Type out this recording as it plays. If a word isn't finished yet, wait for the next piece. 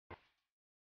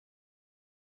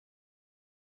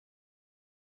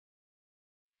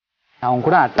அவங்க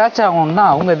கூட அட்டாச் ஆகணும்னு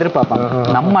தான் அவங்க எதிர்பார்ப்பாங்க.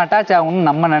 நம்ம அட்டாச் ஆகணும்னு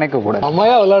நம்ம நினைக்க கூடாது.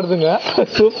 அம்மையா விளையாடுதுங்க,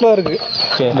 சூப்பரா இருக்கு.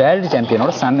 World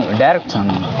சாம்பியனோட Sun, direct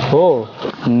Sun. ஓ,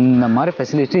 இந்த மாதிரி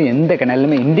ஃபெசிலிட்டி எந்த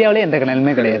கெனலுமே, இந்தியாவிலே எந்த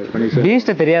கெனலுமே கிடையாது.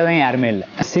 பீஸ்ட்டை தெரியாதவங்க யாருமே இல்லை.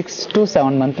 6 to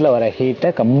 7 months வர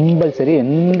ஹீட்டை கம்பல்சரி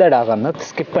எந்த டாகாக இருந்தாலும்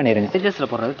ஸ்கிப் பண்ணிடுங்க. கேஜஸ்ல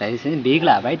போடுறது தயவு செஞ்சு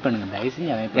பீகிளை அவாய்ட் பண்ணுங்க. தயவு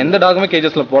செஞ்சு அவாய்ட் பண்ணுங்க. எந்த டாகுமே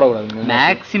கேஜஸ்ல போடக்கூடாது.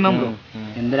 மேக்ஸிமம்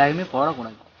எந்த டாகுமே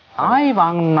போடக்கூடாது. நாய்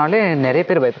வாங்கணும்னாலே நிறைய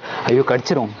பேர் ஐயோ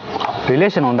கடிச்சிரும்,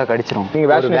 ரிலேஷன் வந்தால் கடிச்சிரும்.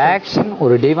 வேக்சின்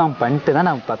ஒரு டிவார்ம் பண்ணிட்டு தான்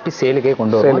நம்ம பப்பி சேலுக்கே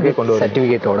கொண்டு வரோம்.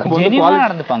 சர்டிஃபிகேட்டோட ஜெனியூனா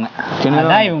நடந்துப்பாங்க.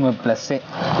 அதான் இவங்க ப்ளஸ்.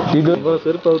 இது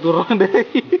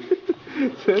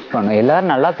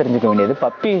எல்லாரும் நல்லா தெரிஞ்சுக்க வேண்டியது,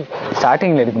 பப்பி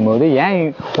ஸ்டார்டிங்ல இருக்கும்போது ஏன்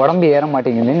உடம்பு ஏற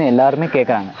மாட்டேங்குதுன்னு எல்லாருமே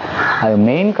கேட்குறாங்க. அது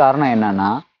மெயின் காரணம்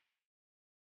என்னன்னா,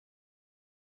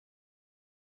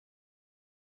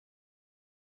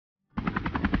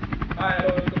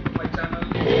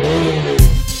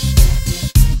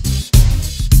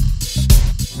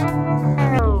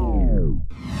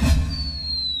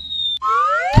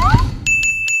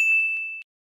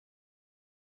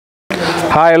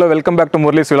 hi, hello, welcome back to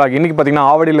Murali's vlog. இன்றைக்கி பார்த்தீங்கன்னா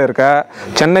ஆவடியில் இருக்க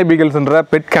சென்னை பீகிள்ஸ்ன்ற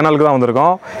பெட் கெனலுக்கு தான்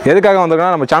வந்திருக்கோம். எதுக்காக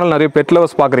வந்திருக்கோம்னா, நம்ம சேனல் நிறைய பெட்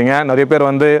லவர்ஸ் பார்க்குறீங்க. நிறைய பேர்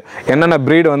வந்து என்னென்ன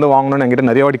ப்ரீடு வந்து வாங்கணும்னு என்கிட்ட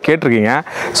நிறைய வாட்டி கேட்டிருக்கீங்க.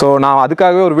 ஸோ நான்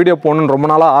அதுக்காகவே ஒரு வீடியோ போகணுன்னு ரொம்ப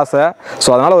நாளாக ஆசை. ஸோ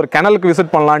அதனால் ஒரு கெனலுக்கு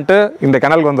விசிட் பண்ணலான்ட்டு இந்த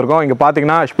கெனலுக்கு வந்திருக்கோம். இங்கே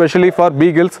பார்த்தீங்கன்னா ஸ்பெஷலி ஃபார்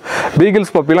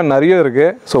பீகிள்ஸ் பப்பிலாம் நிறைய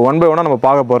இருக்குது. ஸோ ஒன் பை ஒன்னாக நம்ம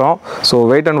பார்க்க போகிறோம். So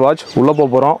wait and watch. உள்ளே போக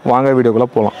போகிறோம், வாங்க வீடியோக்குள்ளே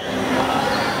போகலாம்.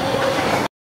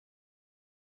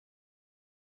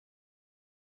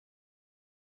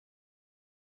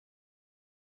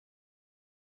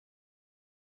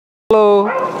 Hello.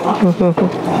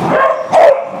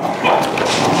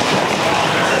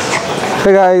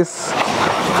 Hey guys.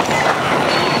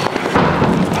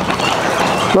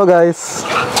 Hello guys.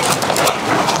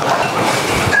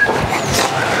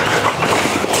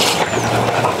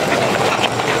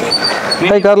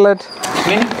 Hi Carlet.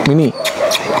 Mini.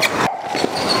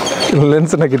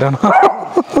 Lens nakitana.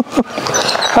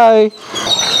 Hi.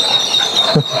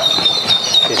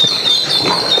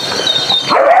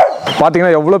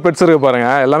 பார்த்தீங்கன்னா எவ்வளோ பெட்ஸ் இருக்குது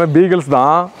பாருங்கள். எல்லாமே பீகிள்ஸ்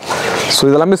தான். ஸோ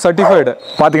இதெல்லாமே சர்டிஃபைடு.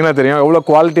 பார்த்தீங்கன்னா தெரியும் எவ்வளோ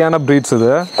குவாலிட்டியான ப்ரீட்ஸ். இது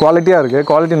குவாலிட்டியாக இருக்குது.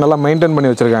 குவாலிட்டி நல்லா மெயின்டைன்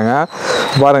பண்ணி வச்சுருக்காங்க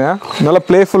பாருங்கள். நல்லா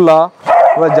ப்ளேஃபுல்லாக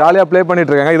நல்லா ஜாலியாக ப்ளே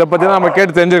பண்ணிகிட்ருக்காங்க. இதை பற்றி தான் நம்ம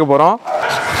கேட்டு தெரிஞ்சுக்க போகிறோம்.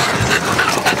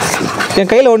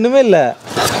 என் கையில் ஒன்றுமே இல்லை.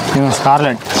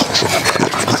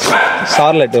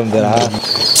 ஸ்கார்லெட் வந்துடா.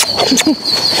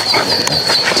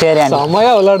 சரி,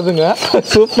 செம்மையாக விளையாடுதுங்க,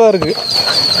 சூப்பராக இருக்குது.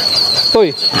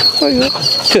 ஓய், ஐயோ,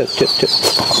 சரி சரி சரி.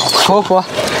 ஓப்பா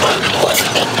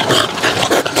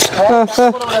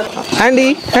ஆண்டி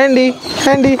ஆண்டி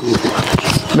ஆண்டி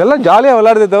நல்லா ஜாலியாக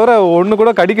விளையாடுறதே தவிர ஒன்று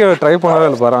கூட கடிக்க ட்ரை பண்ணவே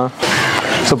இல்லை பாரு.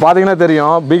 ஸோ பார்த்தீங்கன்னா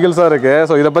தெரியும் பீகிள்ஸாக இருக்குது.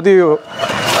 ஸோ இதை பற்றி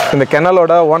இந்த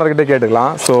கெனலோட ஓனர்கிட்ட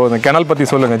கேட்டுக்கலாம். ஸோ இந்த கெனல் பற்றி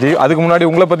சொல்லுங்கள் ஜி. அதுக்கு முன்னாடி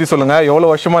உங்களை பற்றி சொல்லுங்கள். எவ்வளோ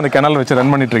வருஷமாக இந்த கெனல் வச்சு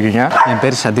ரன் பண்ணிட்டுருக்கீங்க? என்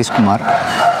பேர் சதீஷ்குமார்.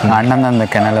 எங்கள் அண்ணன் தான் இந்த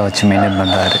கெனலை வச்சு மெயின்டைன்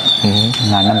பண்ணுறாரு.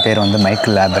 எங்கள் அண்ணன் பேர் வந்து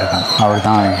மைக்கேல் லேபர்கான். அவர்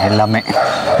தான் எல்லாமே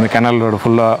இந்த கெனலோட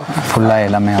ஃபுல்லாக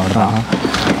எல்லாமே அவர் தான்.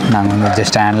 நாங்கள் வந்து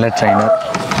just handler trainer.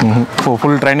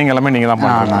 Full training எல்லாமே நீங்கள் தான்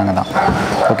பண்ணுறீங்க? நாங்கள் தான்.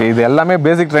 ஓகே, இது எல்லாமே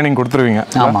பேசிக் ட்ரைனிங் கொடுத்துருவீங்க?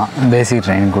 ஆமாம், பேசிக்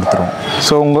ட்ரைனிங் கொடுத்துருவோம்.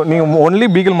 ஸோ நீங்கள் ஒன்லி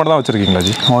பீகிள் மட்டும் தான் வச்சுருக்கீங்களா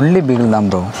ஜி? ஒன்லி பீகிள் தான்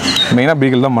ப்ரோ. மெயினாக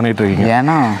பீகிள் தான் பண்ணிட்டு இருக்கீங்க?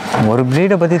 ஏன்னா ஒரு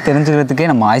ப்ரீடை பற்றி தெரிஞ்சுக்கிறதுக்கே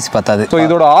நம்ம ஆயுஸ் பத்தாது. ஸோ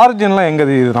இதோட ஆரிஜின்லாம் எங்கே?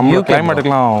 இது நம்ம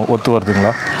கிளைமேட்டுக்குலாம் ஒத்து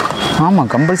வருதுங்களா? ஆமாம்,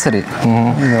 கம்பல்சரி.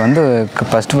 இது வந்து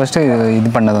ஃபஸ்ட்டு இது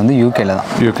பண்ணது வந்து யூகேல தான்.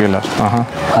 யூகேல.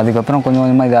 அதுக்கப்புறம் கொஞ்சம்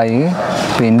கொஞ்சமாக இதாகி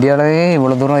இப்போ இந்தியாவிலேயே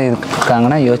இவ்வளோ தூரம்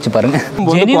இருக்காங்கன்னா யோசிச்சு பாருங்க.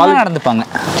 ஜெனியூனாக நடந்துப்பாங்க.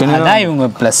 அதான் இவங்க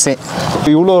ப்ளஸ்ஸே.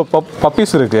 இவ்வளோ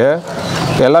பப்பீஸ் இருக்குது,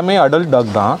 எல்லாமே அடல்ட்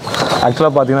டாக் தான்.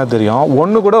 ஆக்சுவலாக பார்த்தீங்கன்னா தெரியும்,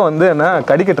 ஒன்று கூட வந்து என்ன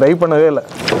கடிக்க ட்ரை பண்ணவே இல்லை.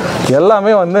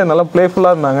 எல்லாமே வந்து நல்லா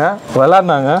ப்ளேஃபுல்லாக இருந்தாங்க,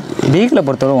 விளாட்னாங்க. பீகிளை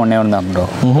பொறுத்தவரை ஒன்றே தான் ப்ரோ.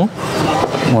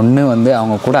 ஒன்று வந்து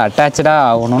அவங்க கூட அட்டாச்சாக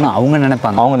ஆகணும்னு அவங்க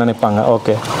நினைப்பாங்க.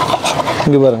 ஓகே,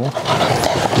 இங்கே பாருங்க.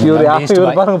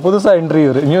 இவர் பாருங்க, புதுசாக என்ட்ரி.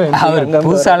 அவர்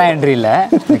புதுசாலாம் என்ட்ரி இல்லை.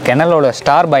 கெனலோட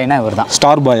ஸ்டார் பாய்னா இவர் தான்.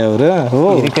 ஸ்டார் பாய் அவர்.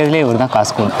 இருக்கிறதுலே இவர் தான்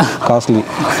காஸ்ட்லி.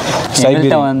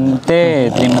 வந்து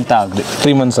 3 months ஆகுது.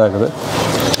 3 months ஆகுது.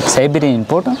 சைபீரியன்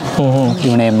போட்டு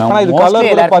இவனை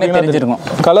தெரிஞ்சிருக்கும்.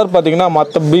 கலர் பார்த்தீங்கன்னா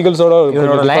மற்ற பீகிள்ஸோட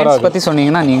இவரோட லைன்ஸ் பற்றி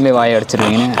சொன்னீங்கன்னா நீங்களே வாய்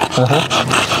அடிச்சிருவீங்க.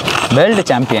 World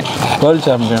champion.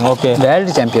 Okay,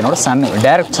 world சாம்பியனோட Sun,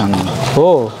 direct Sun. ஓ,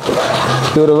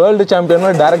 இவர் வேர்ல்டு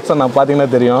சாம்பியனோட டைரக்ட் சன். பார்த்தீங்கன்னா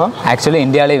தெரியும். ஆக்சுவலி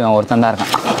இந்தியாவிலே இவன் ஒருத்தன் தான்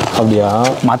இருக்கான். அப்படியா?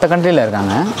 மற்ற கண்ட்ரியில்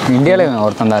இருக்காங்க, இந்தியாவில் இவன்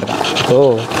ஒருத்தன் தான் இருக்கான். ஓ,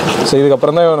 ஸோ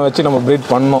இதுக்கப்புறம் தான் இவனை வச்சு நம்ம ப்ரீட்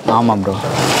பண்ணோம். ஆமாம் ப்ரோ.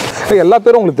 எல்லா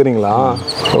பேரும் உங்களுக்கு தெரியுங்களா?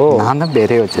 ஓ, நான் தான்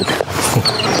பேரே வச்சிருக்கேன்.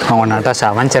 அவங்க நட்டாஷா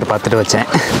அவன்ச்சர் பார்த்துட்டு வச்சேன்.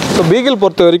 ஸோ ஸோ பீகிள்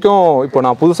பொறுத்த வரைக்கும் இப்போ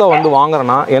நான் புதுசாக வந்து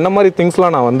வாங்குறேன்னா என்ன மாதிரி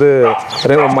திங்ஸ்லாம் நான் வந்து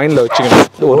மைண்டில் வச்சுக்கணும்?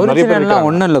 ஒரு நிறைய பேர்லாம்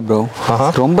ஒன்றும் இல்லை ப்ரோ,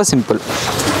 ரொம்ப சிம்பிள்.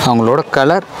 அவங்களோட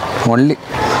கலர் ஒன்லி.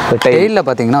 டெய்லில்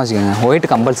பார்த்தீங்கன்னா வச்சுக்கோங்க ஒயிட்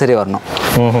கம்பல்சரி வரணும்.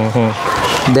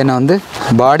 தென் வந்து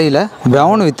பாடியில்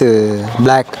brown with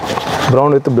black.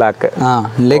 Brown with black.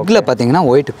 லெக்கில் பார்த்தீங்கன்னா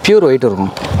ஒயிட், பியூர் ஒயிட்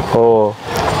இருக்கும். ஓ,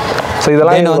 ஸோ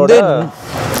இதெல்லாம் வந்து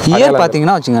இயர்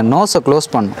பார்த்தீங்கன்னா வச்சுங்க நோஸை க்ளோஸ்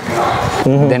பண்ணும்.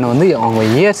 தென் வந்து அவங்க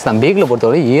இயர்ஸ் தான், பீகில்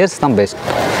பொறுத்தவரை இயர்ஸ் தான் பெஸ்ட்.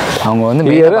 அவங்க வந்து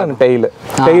இயர் அண்ட்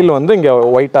டெயில் வந்து இங்கே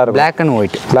ஒயிட்டாக இருக்கும், black and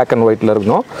white, black and ஒயிட்டில்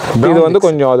இருக்கணும். இது வந்து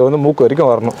கொஞ்சம் அது வந்து மூக்கு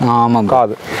வரைக்கும் வரணும். ஆமாம்,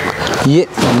 காது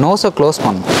நோஸை க்ளோஸ்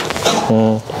பண்ணும்.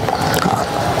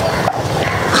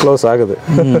 க்ளோஸ் ஆகுது.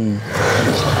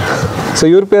 ஸோ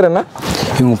இவர் பேர் என்ன?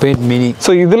 இவங்க பேர் மினி.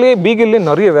 ஸோ இதுலேயே பீகிள்லேயே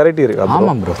நிறைய வெரைட்டி இருக்குது.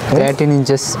 ஆமாம் ப்ரோ, 13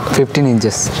 inches 15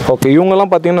 inches. ஓகே,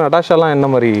 இவங்கெல்லாம் பார்த்தீங்கன்னா நடாஷாலாம் என்ன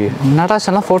மாதிரி?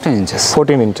 நடாஷாலாம் 14 inches.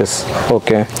 14 inches.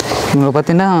 ஓகே, இவங்க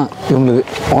பார்த்தீங்கன்னா இவங்களுக்கு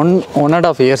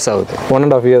 1.5 years ஆகுது.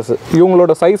 1.5 years.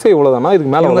 இவங்களோட சைஸே இவ்வளோ தானா?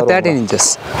 இதுக்கு மேலே இவங்க 13 inches.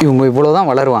 இவங்க இவ்வளோ தான்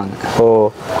வளருவாங்க. ஓ,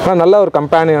 ஆனால் நல்ல ஒரு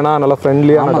கம்பேனியனாக நல்ல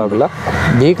ஃப்ரெண்ட்லியான டாக்ல.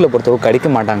 பீகில் பொறுத்தவரை கடிக்க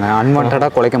மாட்டாங்க,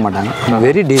 அன்வான்டாக குலைக்க மாட்டாங்க,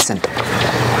 வெரி டீசென்ட்.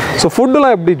 ஸோ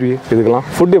ஃபுட்டுலாம் எப்படி இதுக்கெல்லாம்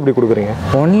ஃபுட் எப்படி கொடுக்குறீங்க?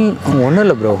 ஒன்றும்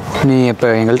இல்லை ப்ரோ, நீ இப்போ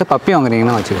எங்கள்கிட்ட பப்பி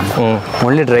வாங்குறீங்கன்னா வச்சுக்கோங்க,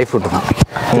 ஒன்லி ட்ரை ஃபுட் தான்.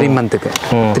 3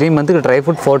 மந்த்துக்கு ட்ரை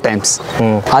ஃபுட் 4 times.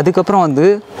 அதுக்கப்புறம் வந்து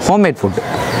ஹோம்மேட் ஃபுட்டு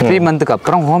 3 மந்த்துக்கு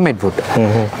அப்புறம் ஹோம்மேட் ஃபுட்டு.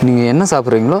 நீங்கள் என்ன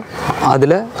சாப்பிட்றீங்களோ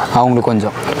அதில் அவங்களுக்கு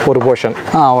கொஞ்சம் ஒரு போர்ஷன்,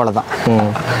 அவ்வளோதான்.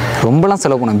 ரொம்பலாம்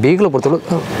செலவு பண்ணும். பீகில்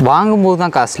பொறுத்தவரை வாங்கும்போது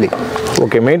தான் காஸ்ட்லி.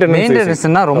 ஓகே,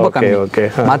 மெயின்டெனன்ஸ்னா ரொம்ப கம்மி. ஓகே,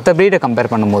 மற்ற ப்ரீடை கம்பேர்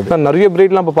பண்ணும்போது நிறைய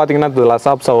ப்ரீட்லாம் இப்போ பார்த்தீங்கன்னா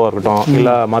லசாப்ஸாவாக இருக்கட்டும்,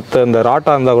 இல்லை மற்ற இந்த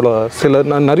ராட்டா இருந்தால் கூட சில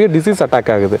நிறைய டிசீஸ்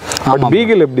அட்டாக் ஆகுது.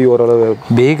 பீகிள் எப்படி ஓரளவு?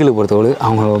 பீகிள் பொறுத்தவரை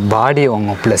அவங்க பாடி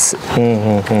அவங்க ப்ளஸ்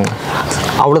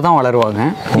அவ்வளோதான் வளருவாங்க,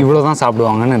 இவ்வளோ தான்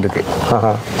சாப்பிடுவாங்கன்னு இருக்கு.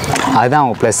 அதுதான்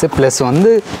அவங்க ப்ளஸ்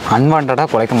வந்து அன்வான்டாக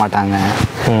குலைக்க மாட்டாங்க.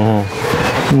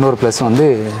 இன்னொரு ப்ளஸ் வந்து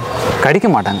கடிக்க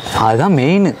மாட்டாங்க, அதுதான்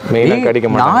மெயின். கடிக்க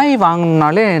மாட்டாங்க. நாய்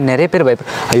வாங்கினாலே நிறைய பேர்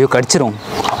ஐயோ கடிச்சிரும்,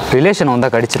 ரிலேஷன்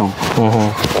வந்தால் கடிச்சிரும்,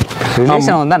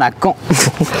 ரிலேஷன் வந்தால் நக்கும்.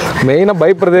 மெயினாக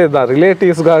பயப்படுறதே இதுதான்,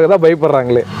 ரிலேட்டிவ்ஸுக்காக தான்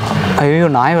பயப்படுறாங்களே. ஐயோ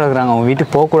நாய் வளர்க்குறாங்க, அவங்க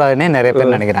வீட்டுக்கு போகக்கூடாதுன்னே நிறைய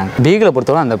பேர் நினைக்கிறாங்க. பீகில்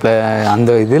பொறுத்தவரை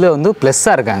அந்த இதில் வந்து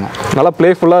ப்ளஸ்ஸாக இருக்காங்க, நல்லா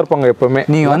ப்ளேஃபுல்லாக இருப்பாங்க எப்போவுமே.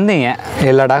 நீங்கள் வந்தீங்க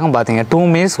எல்லா டாக்கும் பார்த்தீங்க 2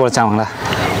 minutes குறைச்சாங்களா?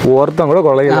 ஒருத்தன் கூட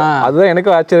குறையல. அதுதான் எனக்கு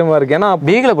ஆச்சரியமா இருக்கு. ஏன்னா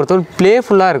பீகில் பொறுத்தவரை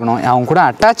ப்ளேஃபுல்லாக இருக்கணும், அவங்க கூட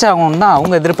அட்டாச் ஆகணும்னு தான்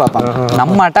அவங்க எதிர்பார்ப்பாங்க.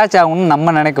 நம்ம அட்டாச் ஆகணும்னு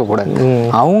நம்ம நினைக்கக்கூடாது,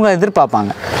 அவங்க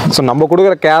எதிர்பார்ப்பாங்க. ஸோ நம்ம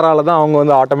கொடுக்குற கேரால தான் அவங்க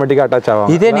வந்து ஆட்டோமேட்டிக்காக அட்டாச்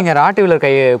ஆவாங்க. இதே நீங்கள் ராட்டிவில்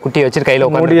குட்டியை வச்சுட்டு கையில்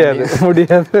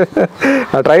முடியாது.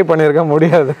 நான் ட்ரை பண்ணியிருக்கேன்,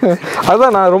 முடியாது.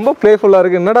 அதுதான் நான் ரொம்ப ப்ளேஃபுல்லாக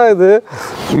இருக்குது. என்னடா இது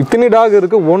இத்தனை டாக்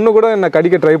இருக்குது, ஒன்று கூட என்னை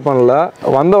கடிக்க ட்ரை பண்ணல,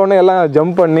 வந்த உடனே எல்லாம்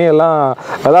ஜம்ப் பண்ணி எல்லாம்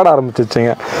விளையாட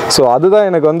ஆரம்பிச்சிச்சிங்க. ஸோ அதுதான்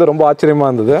எனக்கு வந்து ரொம்ப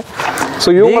ஆச்சரியமாக இருந்தது. ஸோ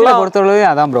இவங்களாம் பொறுத்தவரை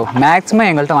அதான் ப்ரோ, மேக்ஸிமம்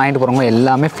எங்கள்கிட்ட வாங்கிட்டு போகிறவங்க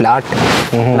எல்லாமே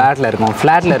ஃப்ளாட்டில்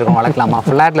இருக்கும் வளர்க்கலாமா,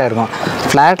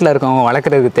 ஃப்ளாட்டில் இருக்கவங்க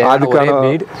வளர்க்குறதுக்கு தேவை அதுக்கான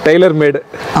டெய்லர் மேடு.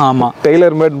 ஆமாம்,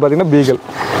 டெய்லர் மேட் பார்த்தீங்கன்னா பீகிள்.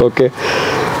 ஓகே,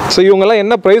 ஸோ இவங்கெல்லாம்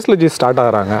என்ன ப்ரைஸில் ஸ்டார்ட்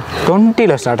ஆகுறாங்க?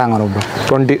 20 ஸ்டார்ட் ஆகுறோம் ப்ரோ.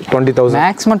 20,000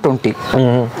 மேக்ஸிமம் 20.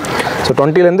 ஸோ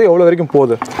 20லேருந்து எவ்வளோ வரைக்கும்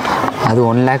போகுது? அது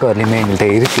 1 lakh வரலையுமே எங்கள்கிட்ட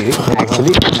இருக்குது.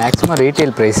 ஆக்சுவலி மேக்ஸிமம்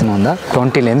ரீட்டைல் ப்ரைஸ்னு வந்தால்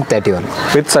 20லேருந்து 30 வரும்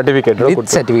வித்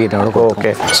சர்டிஃபிகேட்டோட.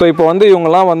 ஓகே, ஸோ இப்போ வந்து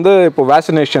இவங்கெல்லாம் வந்து இப்போ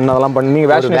வேக்சினேஷன் அதெல்லாம் பண்ணி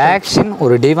வேக்சின்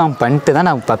ஒரு டிவார்ம் பண்ணிட்டு தான்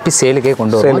நான் பப்பி சேலுக்கே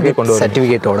கொண்டு வரோம்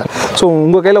சர்டிஃபிகேட்டோட. ஸோ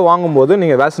உங்கள் கையில் வாங்கும்போது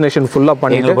நீங்கள் வேக்சினேஷன் ஃபுல்லாக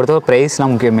பண்ணி எங்களை பொறுத்தவரை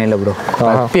ப்ரைஸ்லாம் முக்கியமே இல்லை ப்ரோ.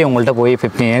 பப்பி உங்கள்கிட்ட போய்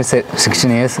 15 years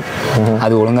 16 years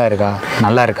அது ஒழுங்காக இருக்கா,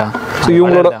 நல்லா இருக்கா. ஸோ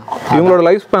இவங்களோட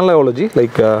லைஃப் ஸ்பேன்லாம் எவ்வளோ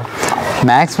like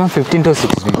maximum 15 to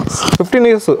 16 years. 15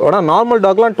 years. ஆனால் நார்மல்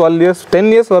டாக்லாம் 12 years 10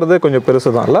 years வரது கொஞ்சம் பெருசு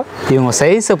தான் இல்லை? இவங்க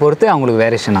சைஸை பொறுத்து அவங்களுக்கு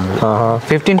வேரியேஷன் ஆகுது.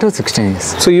 15 to 16 years.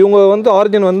 ஸோ இவங்க வந்து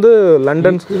ஆரிஜின் வந்து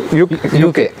லண்டன்,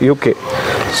 யூகே.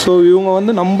 ஸோ இவங்க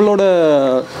வந்து நம்மளோட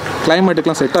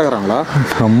கிளைமேட்டுக்கெலாம் செட் ஆகுறாங்களா?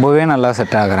 ரொம்பவே நல்லா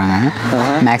செட் ஆகுறாங்க.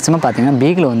 மேக்ஸிமம் பார்த்தீங்கன்னா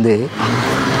பீகில் வந்து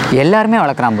எல்லாருமே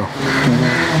வளர்க்குறான் ப்ரோ.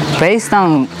 ப்ரைஸ்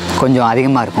தான் கொஞ்சம்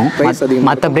அதிகமாக இருக்கும்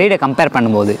மற்ற ப்ரீடை கம்பேர்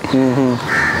பண்ணும்போது.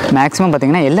 மேக்ஸிமம்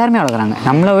பார்த்தீங்கன்னா எல்லாருமே வளர்க்குறாங்க.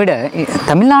 நம்மளை விட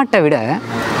தமிழ்நாட்டை விட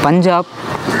பஞ்சாப்,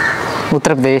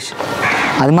 உத்தரப்பிரதேஷ்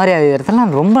அது மாதிரி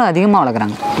இடத்துலாம் ரொம்ப அதிகமாக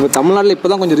வளர்க்குறாங்க. இப்போ தமிழ்நாட்டில் இப்போ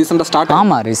தான் கொஞ்சம் ரீசெண்டாக ஸ்டார்ட்.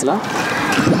 ஆமாம், ரீசெண்டாக.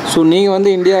 ஸோ நீங்கள் வந்து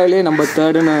இந்தியாவிலே நம்ம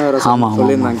 3rd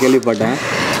சொல்லி நான் கேள்விப்பட்டேன்.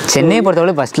 சென்னையை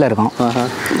பொறுத்தவரை ஃபஸ்ட்டில் இருக்கோம்.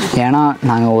 ஏன்னா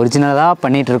நாங்கள் ஒரிஜினலாக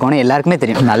பண்ணிகிட்டு இருக்கோன்னு எல்லாருக்குமே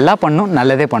தெரியும். நல்லா பண்ணோம்,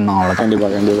 நல்லதே பண்ணோம், அவ்வளோ.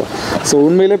 கண்டிப்பாக. ஸோ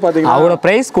உண்மையிலே பார்த்தீங்கன்னா அவ்வளோ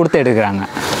ப்ரைஸ் கொடுத்து எடுக்கிறாங்க.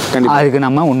 அதுக்கு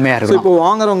நம்ம உண்மையாக இருக்கும். இப்போ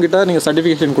வாங்குறவங்ககிட்ட நீங்கள்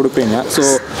சர்டிஃபிகேஷன் கொடுப்பீங்க. ஸோ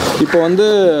இப்போ வந்து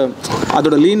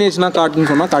அதோட லீனேஜ்னா காட்டுன்னு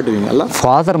சொன்னால் காட்டுவீங்கல்ல?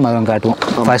 ஃபாதர் மதர் காட்டுவோம்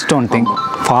first one thing.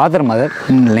 Father mother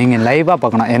நீங்கள் லைவாக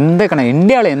பார்க்கணும். எந்த கணல்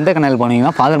இந்தியாவில் எந்த கணல்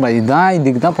போனீங்கன்னா ஃபாதர் மதர் இதுதான்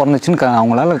இதுக்கு தான் பிறந்துச்சுன்னு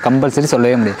அவங்களால கம்பல்சரி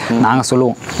சொல்லவே முடியாது. நாங்கள்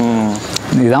சொல்லுவோம்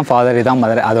இதுதான் ஃபாதர் இதுதான்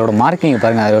மதர், அதோட மார்க்கிங்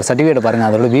பாருங்கள், அதோட சர்டிஃபிகேட் பாருங்கள்,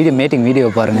 அதோட மேட்டிங் வீடியோ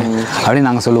பாருங்கள் அப்படின்னு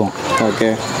நாங்கள் சொல்லுவோம். ஓகே.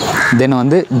 தென்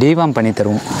வந்து டிவார்ம் பண்ணி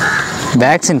தருவோம்,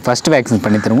 ஃபஸ்ட்டு வேக்சின்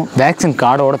பண்ணி தருவோம், வேக்சின்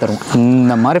கார்டோடு தருவோம்.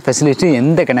 இந்த மாதிரி ஃபெசிலிட்டி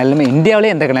எந்த கிணலுமே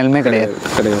இந்தியாவிலே எந்த கிணலுமே கிடையாது.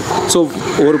 ஸோ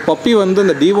ஒரு பப்பி வந்து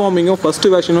இந்த டிவார்மிங்கும்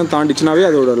ஃபஸ்ட்டு வேக்சினும் தாண்டிச்சுனாவே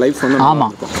அதோட லைஃப் வந்து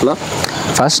ஆமாம்.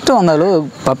 ஃபஸ்ட்டு வந்தாலும்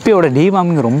பப்பியோட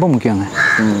டிவார்மிங் ரொம்ப முக்கியங்க.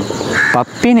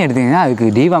 பப்பின்னு எடுத்திங்கன்னா அதுக்கு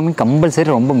டிவார்மிங் கம்பல்சரி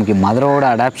ரொம்ப முக்கியம். மதரோட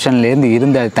அடாப்ஷன்லேருந்து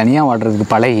இருந்து அது தனியாக வாடுறதுக்கு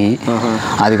பழகி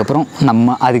அதுக்கப்புறம்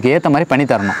நம்ம அதுக்கு ஏற்ற மாதிரி பண்ணி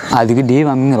தரணும். அதுக்கு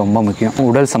டிவார்மிங் ரொம்ப முக்கியம்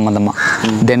உடல் சம்மந்தமாக.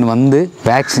 தென் வந்து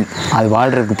வேக்சின், அது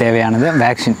வாழ்கிறதுக்கு தேவையானது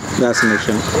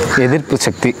வேக்சினேஷன், எதிர்ப்பு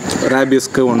சக்தி,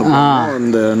 ரேபிஸ்க்கு ஒன்று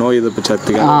இந்த நோய் எதிர்ப்பு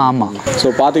சக்தி. ஆமாம். ஸோ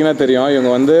பார்த்தீங்கன்னா தெரியும்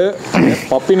இவங்க வந்து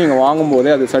பப்பி நீங்கள்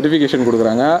வாங்கும்போதே அது சர்டிஃபிகேஷன்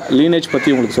கொடுக்குறாங்க, லீனேஜ்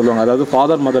பற்றி உங்களுக்கு சொல்லுவாங்க, அதாவது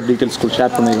ஃபாதர் மதர் டீட்டெயில்ஸ்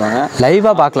ஷேர் பண்ணிடுவாங்க.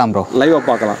 லைவாக பார்க்கலாம் ப்ரோ, லைவாக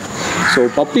பார்க்கலாம். ஸோ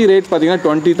பப்பி ரேட் பார்த்தீங்கன்னா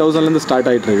 20,000 ஸ்டார்ட்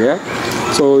ஆகிட்டு இருக்கு.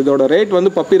 ஸோ இதோட ரேட்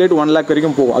வந்து பப்பி ரேட் 1 lakh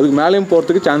வரைக்கும் போகும். அதுக்கு மேலேயும்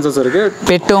போகிறதுக்கு சான்சஸ் இருக்குது.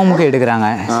 பெட் ஹோமுக்கு எடுக்கிறாங்க,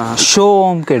 ஷோ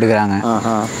ஹோமுக்கு எடுக்கிறாங்க,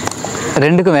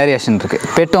 ரெண்டுக்கும் வேரியேஷன் இருக்குது.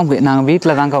 பெட் ஹோம் நாங்கள்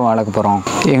வீட்டில் தாங்க வளர்க்க போகிறோம்,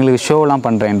 எங்களுக்கு ஷோலாம்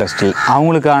பண்ணுற இண்டஸ்ட்ரி,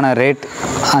 அவங்களுக்கான ரேட்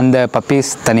அந்த பப்பீஸ்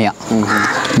தனியாக.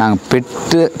 நாங்கள்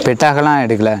பெட்டாகலாம்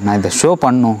எடுக்கலை, நான் இதை ஷோ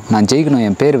பண்ணணும், நான் ஜெயிக்கணும்,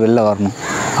 என் பேர் வெளில வரணும்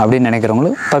அப்படின்னு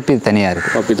நினைக்கிறவங்களும் பப்பி தனியாக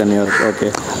இருக்குது. பப்பி தனியாக இருக்குது. ஓகே.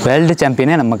 வேர்ல்டு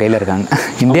சாம்பியனே நம்ம கையில் இருக்காங்க.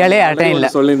 இந்தியாவிலே யார்ட்டையும் இல்லை.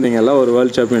 சொல்லியிருந்தீங்கல்ல ஒரு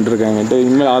வேர்ல்டு சாம்பியன் இருக்காங்கன்ட்டு,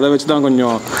 இனிமேல் அதை வச்சு தான்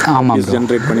கொஞ்சம்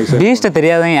ஜென்ரேட் பண்ணி பீஸ்ட்டை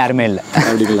தெரியாதவங்க யாருமே இல்லை.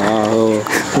 அப்படிங்களா?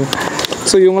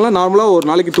 ஸோ இவங்கெல்லாம் நார்மலாக ஒரு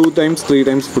நாளைக்கு 2 times 3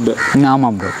 times ஃபுட்டு?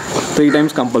 ஆமாம் ப்ரோ, 3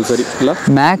 times கம்பல்சரி இல்லை?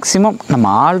 மேக்ஸிமம் நம்ம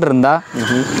ஆள் இருந்தால்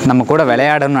நம்ம கூட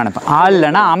விளையாடணும்னு நினைப்பேன். ஆள்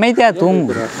இல்லைன்னா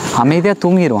அமைதியாக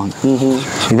தூங்கிடுவாங்க.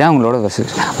 இதுதான் அவங்களோட வசதி.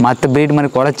 மற்ற ப்ரீட்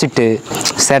மாதிரி குலைச்சிட்டு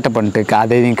சேட்டை பண்ணிட்டு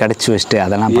அதையும் கடிச்சு வச்சுட்டு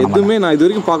அதெல்லாம் எதுவுமே நான் இது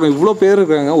வரைக்கும் பார்க்க இவ்வளோ பேர்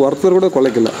இருக்காங்க, ஒருத்தர் கூட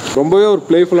குலைக்கல. ரொம்பவே ஒரு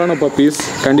பிளேஃபுல்லான பப்பீஸ்.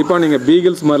 கண்டிப்பாக நீங்கள்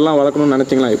பீகிள்ஸ் மாதிரிலாம் வளர்க்கணும்னு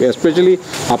நினச்சிங்களா, எஸ்பெஷலி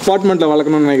அப்பார்ட்மெண்ட்டில்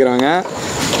வளர்க்கணும்னு நினைக்கிறாங்க,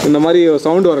 இந்த மாதிரி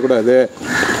சவுண்டு வரக்கூடாது,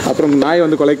 அப்புறம் நாய்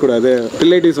வந்து குலைக்கக்கூடாது,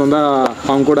 ரிலேட்டிவ்ஸ் வந்தால்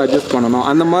அவங்க கூட அட்ஜஸ்ட் பண்ணணும்,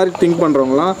 அந்த மாதிரி திங்க்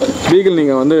பண்ணுறவங்களாம் பீகிள்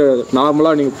நீங்கள் வந்து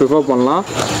நார்மலாக நீங்கள் ப்ரிஃபர் பண்ணலாம்.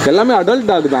 எல்லாமே அடல்ட்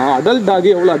டாக் தான். அடல்ட் டாக்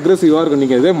எவ்வளோ அக்ரெசிவாக இருக்கும்.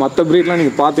 நீங்கள் இதே மற்ற ப்ரீட்லாம்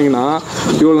நீங்கள் பார்த்தீங்கன்னா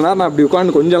இவ்வளோ நேரம் நான் அப்படி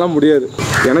உட்காந்து கொஞ்சம்லாம் முடியாது.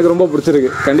 எனக்கு ரொம்ப பிடிச்சிருக்கு.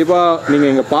 கண்டிப்பாக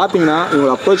நீங்கள் இங்கே பார்த்தீங்கன்னா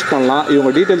இவங்களை அப்ரோச் பண்ணலாம். இவங்க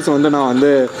டீட்டெயில்ஸ் வந்து நான் வந்து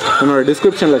என்னோடய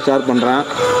டிஸ்கிரிப்ஷனில் ஷேர் பண்ணுறேன்.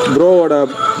 ப்ரோவோட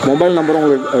மொபைல் நம்பரும்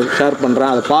உங்களுக்கு ஷேர்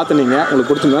பண்ணுறேன். அதை பார்த்து நீங்கள் உங்களுக்கு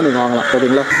பிடிச்சிருந்தா நீங்கள் வாங்கலாம்.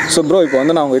 ஓகேங்களா? ஸோ ப்ரோ, இப்போ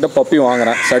வந்து நான் உங்கள்கிட்ட பப்பி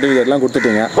வாங்குகிறேன், சர்டிஃபிகேட்லாம்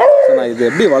கொடுத்துட்டீங்க. ஸோ நான் இது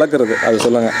எப்படி வளர்க்குறது அது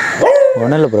சொல்லுங்கள்.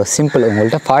 ஒன்றும் இல்லை ப்ரோ, சிம்பிள்.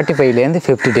 உங்கள்கிட்ட 45லேருந்து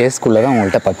 50 daysக்குள்ளே தான்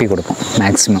உங்கள்கிட்ட பப்பி கொடுப்போம்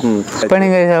மேக்ஸிமம். இப்போ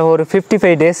நீங்கள் ஒரு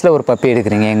 55 daysல ஒரு பப்பி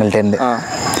எடுக்கிறீங்க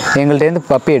எங்கள்கிட்டேருந்து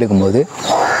பப்பி எடுக்கும்போது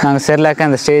நாங்கள் செர்லாக்கு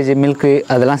அந்த ஸ்டேஜ் மில்க்கு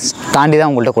அதெல்லாம் தாண்டி தான்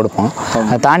உங்கள்கிட்ட கொடுப்போம்.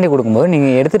 அதை தாண்டி கொடுக்கும்போது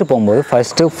நீங்கள் எடுத்துகிட்டு போகும்போது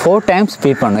ஃபஸ்ட்டு 4 times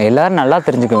ஃபீட் பண்ணணும். எல்லோரும் நல்லா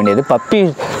தெரிஞ்சுக்க வேண்டியது, பப்பி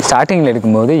ஸ்டார்டிங்கில்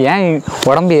எடுக்கும்போது ஏன்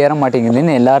உடம்பு ஏற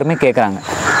மாட்டேங்குதுன்னு எல்லாருமே கேட்குறாங்க.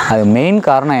 அது மெயின்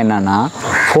காரணம் என்னென்னா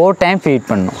 4 times ஃபீட்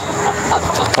பண்ணணும்.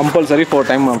 கம்பல்சரி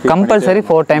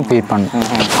 4 times ஃபீட் பண்ணணும்.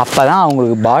 அப்போ தான்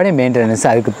அவங்களுக்கு பாடி மெயின்டெனன்ஸ்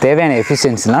அதுக்கு தேவையான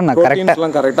எஃபிஷியன்சிலாம் நான்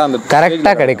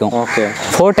கரெக்டாக கிடைக்கும்.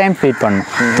 4 times ஃபீட் பண்ணணும்.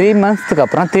 3 monthsக்கு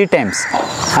அப்புறம் 3 times.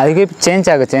 அதுக்கு சேஞ்ச்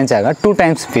ஆக 2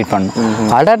 times ஃபீட்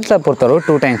பண்ணணும். அடல்ட்டை பொறுத்தளவு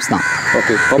 2 times தான்.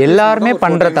 எல்லாருமே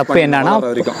பண்ணுற தப்பு என்னன்னா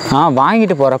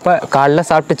வாங்கிட்டு போகிறப்ப காலைல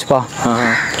சாப்பிட்டுச்சுப்பா,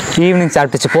 ஈவினிங்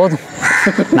சாப்பிட்டுச்சு போதும்,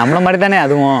 நம்மள மாதிரி தானே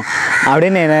அதுவும்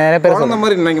அப்படின்னு நிறைய பேர் சொல்ற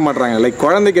மாதிரி நினைக்க மாட்டாங்க. லைக்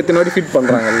குழந்தைக்கு எத்தனை வாட்டி ஃபீட்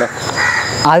பண்ணுறாங்கல்ல,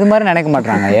 அது மாதிரி நினைக்க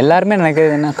மாட்டாங்க. எல்லாருமே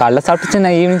நினைக்கிறது என்ன, காலைல சாப்பிட்டுச்சு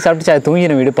நான் ஈவினிங் சாப்பிட்டுச்சு அது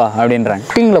தூங்கிடும் விடுப்பா அப்படின்றாங்க.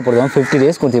 குட்டிங்களை பொறுத்தவரை 50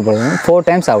 days கொடுத்து பொறுத்தவரை 4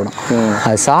 times சாப்பிடும்.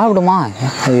 அது சாப்பிடுமா,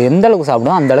 அது எந்த அளவுக்கு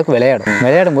சாப்பிடும் அந்த அளவுக்கு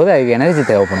விளையாடும் போது அதுக்கு எனர்ஜி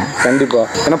தேவைப்படும். கண்டிப்பாக.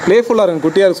 ஏன்னா பிளேஃபுல்லாக இருக்கும்.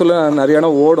 குட்டியாக சொல்ல நிறைய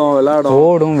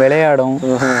ஓடும் விளையாடும்.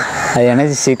 அது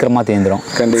எனர்ஜி சீக்கிரமாக தீர்ந்துடும்.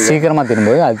 சீக்கிரமாக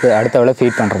தீரும்போது அது அடுத்த வேலை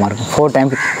ஃபீட் பண்ணுற மாதிரி இருக்கும். 4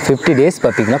 times 50 days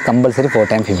பப்பிக்கலாம் compulsory 4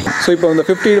 times feet. So இப்போ இந்த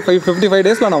 55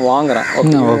 daysல நான் வாங்குறேன்.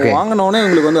 ஓகே, வாங்கினோடனே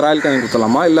உங்களுக்கு வந்து ராயல் கேனிங்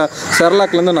கொடுத்துலாமா இல்லை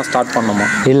செர்லாக்லேருந்து நான் ஸ்டார்ட் பண்ணணுமா?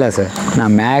 இல்லை சார்,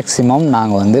 நான் மேக்ஸிமம்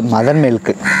நாங்கள் வந்து மதர்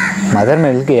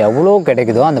மில்க்கு எவ்வளோ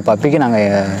கிடைக்குதோ அந்த பப்பிக்கு நாங்கள்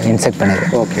இன்செக்ட்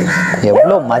பண்ணிடுவோம். ஓகே,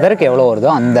 எவ்வளோ மதருக்கு எவ்வளோ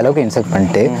வருதோ அந்த அளவுக்கு இன்செக்ட்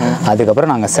பண்ணிட்டு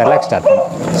அதுக்கப்புறம் நாங்கள் செர்லாக் ஸ்டார்ட் பண்ணுவோம்.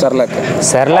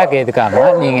 செர்லாக் எதுக்காக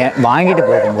நீங்கள் வாங்கிட்டு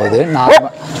போகும்போது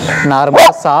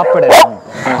நார்மலாக சாப்பிடணும்,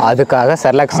 அதுக்காக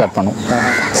செர்லாக் ஸ்டார்ட் பண்ணுவோம்.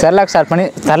 செர்லாக் ஸ்டார்ட் பண்ணி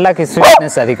செர்லாக்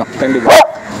ஸ்வீட்னஸ் அதிகம் கண்டிப்பாக,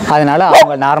 அதனால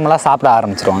அவங்க நார்மலாக சாப்பிட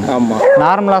ஆரம்பிச்சிருவாங்க.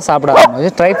 நார்மலாக சாப்பிட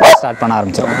ஆரம்பிச்சு ட்ரை ஃபுட் ஸ்டார்ட் பண்ண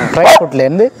ஆரம்பிச்சிருவாங்க. ட்ரை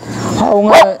ஃபுட்லேருந்து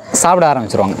அவங்க சாப்பிட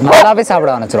ஆரம்பிச்சிருவாங்க, நல்லாவே சாப்பிட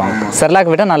ஆரம்பிச்சிருவாங்க. செர்லாக்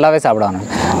விட்டால் நல்லாவே சாப்பிட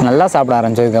ஆரம்பிச்சிருவாங்க. நல்லா சாப்பிட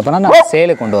ஆரம்பிச்சதுக்கப்புறம் நம்ம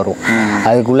சேலுக்கு கொண்டு வருவோம்.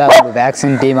 அதுக்குள்ளே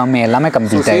வேக்சின் டிவாமி எல்லாமே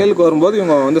கம்ப்ளீட் ஆகி சேலுக்கு வரும்போது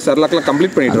இவங்க வந்து செர்லாக்லாம்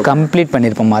கம்ப்ளீட்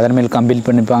பண்ணியிருப்போம். மதர் மில்க் கம்ப்ளீட்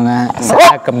பண்ணியிருப்பாங்க,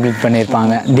 செர்லாக் கம்ப்ளீட்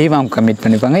பண்ணியிருப்பாங்க, டிவாம் கம்ப்ளீட்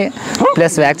பண்ணியிருப்பாங்க,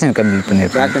 ப்ளஸ் வேக்சின் கம்ப்ளீட்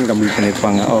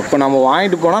பண்ணியிருப்பாங்க. இப்போ நம்ம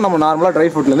வாங்கிட்டு போனால் நம்ம நார்மலாக ட்ரை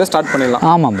ஃப்ரூட்லேருந்து ஸ்டார்ட் பண்ணிடலாம்.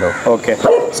 ஆமாம் ப்ரோ. ஓகே.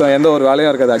 ஸோ எந்த ஒரு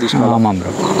வேலையும் இருக்காது அடிஷ்னல். ஆமாம்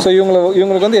ப்ரோ. ஸோ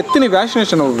இவங்களுக்கு வந்து எத்தனை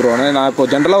வேக்சினேஷன் விட்டுருவாங்க? நான் இப்போ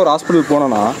ஜென்ரலாக ஒரு ஹாஸ்பிட்டல்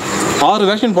போனோன்னா 6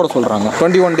 வேக்சின் போட சொல்கிறாங்க.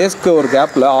 21 டேஸ்க்கு ஒரு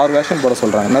கேப்பில் 6 வேக்சின் போட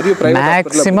சொல்கிறாங்க. நிறைய ப்ரைவேட்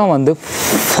மேக்ஸிமம் வந்து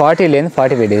 40லேருந்து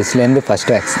 45 டேஸ்லேருந்து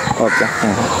ஃபஸ்ட் வேக்சின். ஓகே.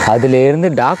 அதுலேருந்து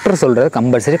டாக்டர் சொல்கிறது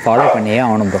கம்பல்சரி ஃபாலோ பண்ணியே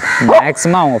ஆகணும் ப்ரோ.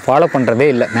 மேக்ஸிமம் அவங்க ஃபாலோ பண்ணுறதே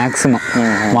இல்லை. மேக்ஸிமம்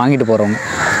வாங்கிட்டு போகிறவங்க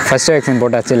ஃபஸ்ட் வேக்சின்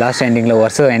போட்டாச்சு, லாஸ்ட் எண்டிங்கில்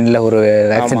வருஷம் எண்டில் ஒரு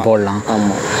வேக்சின் போடலாம்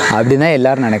அப்படின்னு தான்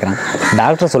எல்லோரும் நினைக்கிறாங்க.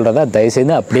 டாக்டர் சொல்கிறத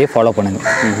தயவுசெய்து அப்படியே ஃபாலோ பண்ணுங்கள்.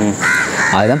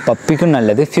 அதுதான் பப்பிக்கும்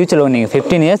நல்லது. ஃப்யூச்சரில் நீங்கள்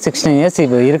 15 இயர்ஸ் 16 இயர்ஸ்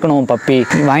இப்போ இருக்கணும் பப்பி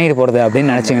வாங்கிட்டு போகிறது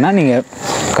அப்படின்னு நினச்சிங்கன்னா நீங்கள்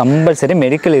கம்பல்சரி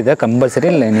மெடிக்கல் இதை கம்பல்சரி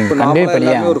இல்லை நீங்கள் கண்டினியூ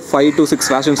பண்ணியே ஒரு 5 to 6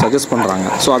 வேக்சின் சஜஸ்ட் பண்ணுறாங்க.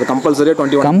 ஸோ அது கம்பல்சரி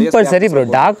 21 கம்பல்சரி ப்ரோ.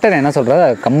 டாக்டர் என்ன சொல்கிறது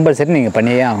கம்பல்சரி நீங்கள்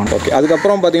பண்ணியே ஆகணும். ஓகே.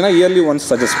 அதுக்கப்புறம் பார்த்தீங்கன்னா இயர்லி ஒன்ஸ்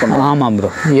சஜஸ்ட் பண்ணுவோம். ஆமாம் ப்ரோ.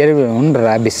 இயர்லி ஒன்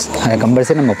ரேபிஸ் அது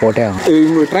கம்பல்சரி நம்ம போட்டே ஆகணும்.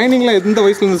 இவங்க ட்ரைனிங்கில் எந்த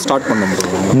வயசுலேருந்து ஸ்டார்ட் பண்ண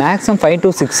முடியும்? மேக்ஸிமம் 5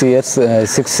 to 6 இயர்ஸ்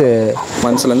 6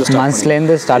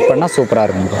 மந்த்ஸ்லேருந்து ஸ்டார்ட் பண்ணால் சூப்பராக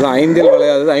இருக்கும் ப்ரோ. 5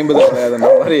 விளையாது 50 விளையாதுன்ற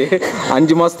மாதிரி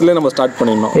 5 மாதத்துலேயே நம்ம ஸ்டார்ட்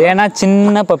பண்ணிடணும். ஏன்னா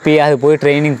சின்ன பப்பி அது போய்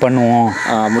ட்ரைனிங் பண்ணுவோம்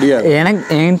முடியாது.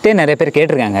 என்கிட்ட நிறைய பேர்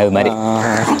கேட்டிருக்காங்க அது மாதிரி.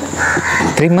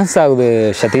 3 months ஆகுது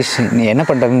சதீஷ், நீ என்ன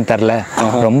பண்ணுறதுன்னு தெரில,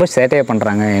 ரொம்ப சேட்டையாக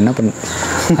பண்ணுறாங்க, என்ன பண்ண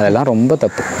அதெல்லாம் ரொம்ப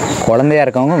தப்பு. குழந்தையா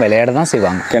இருக்கவங்க விளையாட தான்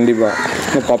செய்வாங்க. கண்டிப்பாக.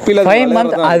 பப்பியில் 5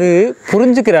 months அது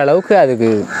புரிஞ்சுக்கிற அளவுக்கு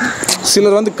அதுக்கு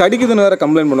சிலர் வந்து கடிக்குதுன்னு வேற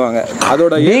கம்ப்ளைண்ட் பண்ணுவாங்க.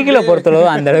 அதோட பீகிளை பொறுத்தளவு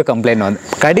அந்த அளவுக்கு கம்ப்ளைண்ட் வந்து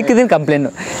கடிக்குதுன்னு கம்ப்ளைண்ட்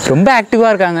ரொம்ப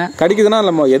ஆக்டிவாக இருக்காங்க. கடிக்குதுன்னா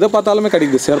நம்ம எதை பார்த்தாலுமே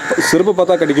கடிக்குது. செருப்பு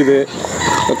பார்த்தா கடிக்குது,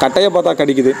 கட்டையை பார்த்தா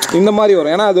கடிக்குது, இந்த மாதிரி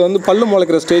வரும். ஏன்னா அது வந்து பல்லு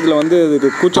முளைக்கிற ஸ்டேஜில் வந்து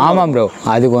அதுக்கு கூச்சம். ஆமாம் ப்ரோ.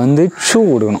 அதுக்கு வந்து ஷூ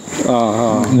கொடுக்கணும்,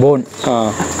 போன்.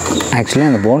 ஆக்சுவலி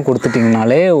அந்த போன்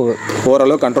கொடுத்துட்டிங்கனாலே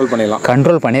ஓரளவு கண்ட்ரோல்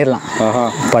பண்ணிடலாம்.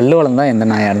 பல்லு வளர்ந்தா எந்த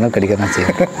நாயாக இருந்தாலும் கடிக்க தான்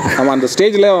செய்யும். நம்ம அந்த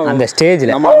ஸ்டேஜில் அந்த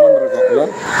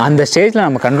ஸ்டேஜில்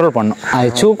நம்ம கண்ட்ரோல் பண்ணணும். அது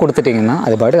ஷூ கொடுத்துட்டிங்கன்னா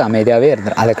அது பாட்டுக்கு அமைதியாகவே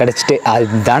இருந்துடும். அதை கடிச்சிட்டு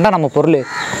அது தாண்டா நம்ம பொருள்,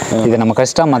 இதை நம்ம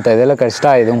கடிச்சிட்டா மற்ற இதெல்லாம்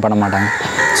கடிச்சிட்டா எதுவும் பண்ண மாட்டாங்க.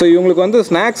 ஸோ இவங்களுக்கு வந்து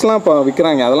ஸ்நாக்ஸ்லாம் இப்போ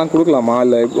விற்கிறாங்க, அதெல்லாம் கொடுக்கலாமா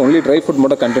இல்லை ஒன்லி ட்ரை ஃபுட்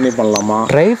மட்டும் கண்டினியூ பண்ணலாமா?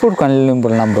 ட்ரை ஃபுட் கண்டினியூ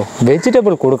பண்ணலாம் ப்ரோ.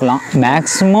 வெஜிடபிள் கொடுக்கலாம்.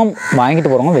 மேக்ஸிமம் வாங்கிட்டு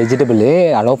போகிறவங்க வெஜிடபிளே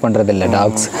அலோவ் பண்ணுறது இல்லை.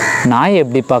 டாக்ஸ் நாய்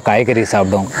எப்படிப்பா காய்கறி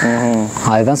சாப்பிடும்,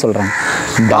 அதுதான் சொல்கிறேன்.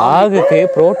 டாகுக்கு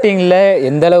ப்ரோட்டீனில்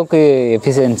எந்த அளவுக்கு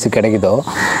எஃபிஷியன்சி கிடைக்குதோ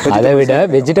அதை விட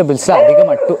வெஜிடபிள்ஸில்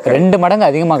அதிகமாக 2 மடங்கு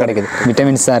அதிகமாக கிடைக்குது.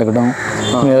 விட்டமின்ஸாக இருக்கட்டும்,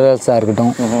 மினரல்ஸாக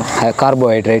இருக்கட்டும்,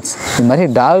 கார்போஹைட்ரேட்ஸ், இது மாதிரி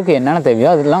டாகுக்கு என்னென்ன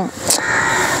தேவையோ அதெல்லாம்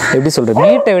எப்படி சொல்கிறது,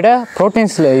 மீட்டை விட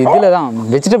ப்ரோட்டீன்ஸில் இதில் தான்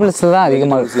வெஜிடபிள்ஸில் தான்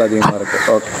அதிகமாக இருக்குது.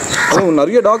 ஓகே.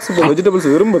 நிறைய டாக்ஸ் இப்போ வெஜிடபிள்ஸ்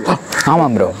விரும்புது.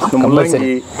 ஆமாம் ப்ரோ.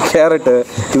 முள்ளங்கி, கேரட்டு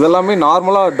இதெல்லாமே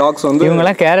நார்மலாக டாக்ஸ் வந்து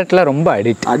இவங்கெல்லாம் கேரட்டில் ரொம்ப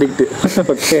அடிக்ட்.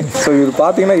 ஓகே. ஸோ இது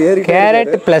பார்த்தீங்கன்னா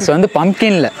கேரட் ப்ளஸ் வந்து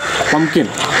பம்ப்கின்லாம்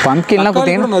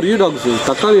கொடுத்தீங்கன்னா நிறைய டாக்ஸ்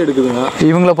தக்காளி எடுக்குதுங்க.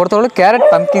 இவங்களை பொறுத்தவரை கேரட்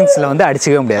பம்ப்கின்ஸில் வந்து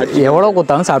அடிச்சிக்கவே முடியாது. எவ்வளோ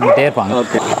கொடுத்தாலும் சாப்பிட்டுட்டே இருப்பாங்க.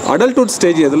 ஓகே. அடல்ட்ஹுட்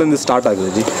ஸ்டேஜ் எதுலேருந்து ஸ்டார்ட் ஆகுது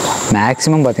ஜி?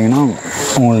 மேக்ஸிமம் பார்த்தீங்கன்னா உங்களுக்கு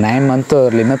 9 month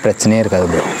வரலையுமே பிரச்சனையே இருக்காது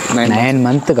ப்ரோ. 9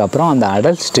 monthக்கு அப்புறம் அந்த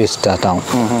அடல்ட் ஸ்டேஜ் ஸ்டார்ட் ஆகும்.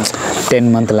 10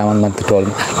 month 11 month 12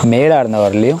 month மேலாக இருந்த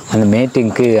வரலையும் அந்த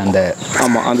மேட்டிங்க்கு அந்த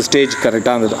அந்த ஸ்டேஜ்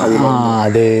கரெக்டாக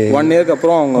அது 1 yearக்கு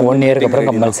அப்புறம் அவங்க 1 yearக்கு அப்புறம்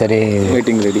கம்பல்சரி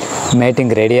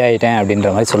மேட்டிங் ரெடி ஆகிட்டேன் அப்படின்ற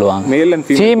மாதிரி சொல்லுவாங்க. மேல் அண்ட்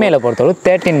ஃபீமேலை பொறுத்தவரை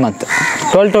 13 month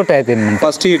 12 to 13 month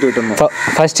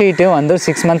first heat வந்து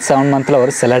 6 month 7 monthல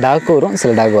வரும். சில டாக்கு வரும்,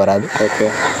 சில டாக்கு வராது. ஓகே.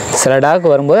 சில டாக்கு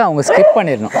வரும்போது அவங்க ஸ்கிப்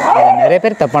பண்ணிடணும். நிறைய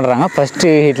பேர் தப்பு பண்ணுறாங்க. ஃபர்ஸ்ட்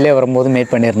ஹீட்லேயே வரும்போது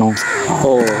மேட் பண்ணிடணும்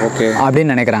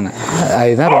அப்படின்னு நினைக்கிறாங்க.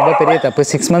 அதுதான் ரொம்ப பெரிய தப்பு.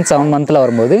 6 month 7 monthல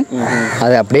வரும்போது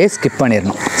அதை அப்படியே ஸ்கிப்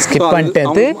பண்ணிடணும். ஸ்கிப்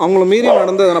பண்ணிட்டு அவங்கள மீறி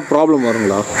நடந்த எதனா ப்ராப்ளம்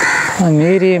வருங்களா?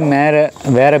 மீறி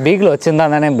வேற பீகிள் வச்சுருந்தா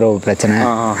தானே ப்ரோ பிரச்சனை.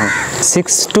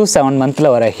 6 to 7 monthல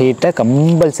வர ஹீட்டை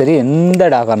கம்பல்சரி எந்த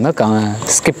டாகாக இருந்தால்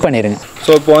ஸ்கிப் பண்ணிடுங்க.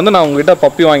 ஸோ இப்போ வந்து நான் உங்ககிட்ட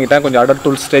பப்பி வாங்கிட்டேன், கொஞ்சம்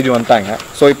அடல்ட் ஸ்டேஜ் வந்துட்டாங்க.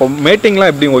 ஸோ இப்போ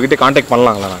மேட்டிங்லாம் எப்படி உங்ககிட்ட கான்டாக்ட்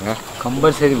பண்ணலாங்களா? நாங்கள்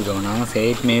கம்பல்சரி ப்ரோ. நாங்கள்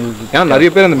சேட் மேல், ஏன்னா நிறைய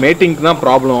பேர் அந்த மேட்டிங்க்கு தான்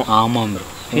ப்ராப்ளம். ஆமாம் ப்ரோ.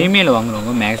 ஃபீமேல்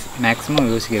வாங்குறவங்க மேக்ஸிமம்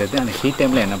யோசிக்கிறது அந்த ஹீட்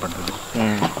டைமில் என்ன பண்ணுறது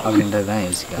அப்படின்றது தான்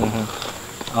யோசிக்கிறாங்க.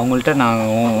 அவங்கள்ட்ட நான்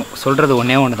சொல்கிறது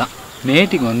ஒன்று தான்.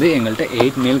 மேட்டிங் வந்து எங்கள்கிட்ட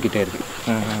 8 male கிட்டே இருக்குது.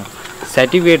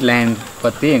 சர்டிஃபிகேட் லைன்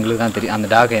பற்றி எங்களுக்கு தான் தெரியும். அந்த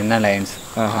டாக் என்ன லைன்ஸ்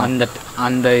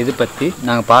அந்த இது பற்றி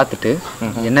நாங்கள் பார்த்துட்டு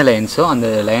என்ன லைன்ஸோ அந்த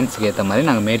லைன்ஸுக்கு ஏற்ற மாதிரி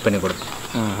நாங்கள் மேட் பண்ணி கொடுப்போம்.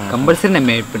 கம்பல்சரி நான்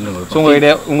மேட் பண்ணி கொடுப்போம்.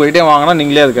 உங்கள்கிட்ட வாங்கினா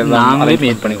நீங்களே அதுக்கு நாங்களே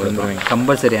மேட் பண்ணி கொடுத்துருவீங்க.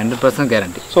 Compulsory 100%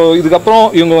 guarantee. ஸோ இதுக்கப்புறம்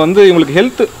இவங்க வந்து இவங்களுக்கு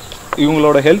ஹெல்த்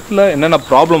இவங்களோட ஹெல்த்தில் என்னென்ன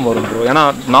ப்ராப்ளம் வரும் ப்ரோ? ஏன்னா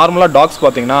நார்மலாக டாக்ஸ்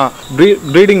பார்த்தீங்கன்னா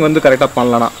ப்ரீடிங் வந்து கரெக்டாக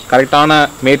பண்ணலனா, கரெக்டான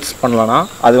மேட்ஸ் பண்ணலனா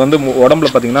அது வந்து உடம்புல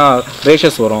பார்த்தீங்கன்னா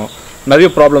ரேஷஸ் வரும், நிறைய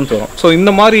ப்ராப்ளம்ஸ் வரும். ஸோ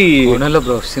இந்த மாதிரி ஒன்றும் இல்லை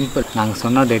ப்ரோ, சிம்பிள். நாங்கள்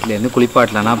சொன்ன டேட்லேருந்து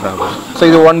குளிப்பாட்டலனா ப்ராப்ளம். ஸோ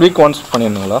இது 1 வீக் ஒன்ஸ்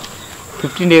பண்ணிடணுங்களா?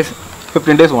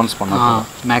 15 days ஒன்ஸ் பண்ணலாம்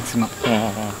மேக்ஸிமம்.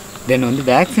 தென் வந்து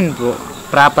வேக்சின்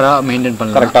ப்ராப்பராக மெயின்டைன்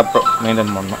பண்ணலாம், கரெக்டாக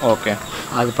மெயின்டைன் பண்ணணும். ஓகே,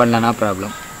 அது பண்ணலனா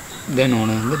ப்ராப்ளம். தென்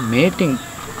ஒன்று வந்து மேட்டிங்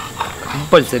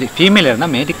கம்பல்சரி, ஃபீமேல்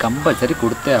இருந்தால் மேட்டிங் கம்பல்சரி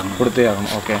கொடுத்தே ஆகணும்.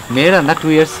 ஓகே, மேலாக இருந்தால்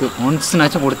 2 years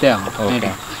ஒன்ஸ்னாச்சும் கொடுத்தே ஆகணும்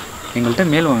மேட்டிங். எங்கள்கிட்ட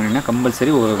மேல் வாங்கினீங்கன்னா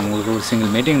கம்பல்சரி உங்களுக்கு ஒரு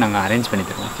சிங்கிள் மீட்டிங் நாங்கள் அரேஞ்ச் பண்ணி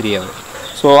தருவோம் ஃப்ரீயாகவே.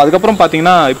 ஸோ அதுக்கப்புறம்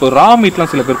பார்த்தீங்கன்னா இப்போ ரா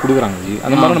மீட்லாம் சில பேர் கொடுக்குறாங்க ஜி,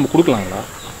 அந்த மாதிரி நம்ம கொடுக்கலாங்களா?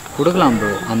 கொடுக்கலாம்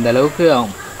ப்ரோ. அந்த அளவுக்கு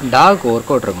டாக்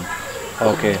ஒர்க் அவுட் இருக்கணும்.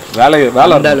 ஓகே, வேலை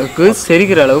அந்த அளவுக்கு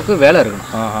செரிக்கிற அளவுக்கு வேலை இருக்கணும்.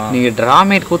 நீங்கள்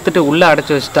ட்ராமேட் கொடுத்துட்டு உள்ளே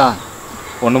அடைச்சி வச்சுட்டா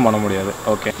ஒன்றும் பண்ண முடியாது.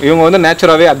 ஓகே, இவங்க வந்து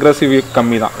நேச்சுராகவே அக்ரெசிவ்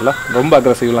கம்மி தான் இல்லை, ரொம்ப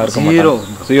அக்ரெசிவ்லாம் இருக்கும்,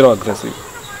 ஜீரோ அக்ரெசிவ்.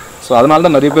 ஸோ அதனால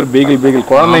தான் நிறைய பேர் பீகிள்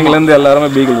குழந்தைங்கலேருந்து எல்லாருமே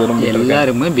பீகிள் வரும்,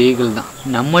 எல்லாருமே பீகிள் தான்.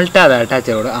 நம்மள்ட்ட அதை அட்டாச்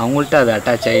ஆகிட, அவங்கள்ட்ட அதை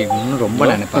அட்டாச் ஆகிடணும்னு ரொம்ப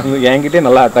நினைப்பாங்க. என்கிட்டே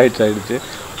நல்லா அட்டாச் ஆகிடுச்சு.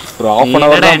 ஒரு ½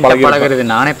 hour தான் பழகிறது,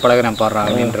 நானே பழகிறேன் பாடுறேன்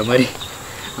அப்படின்ற மாதிரி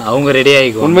அவங்க ரெடி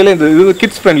ஆகிக்கும். உண்மையிலே இது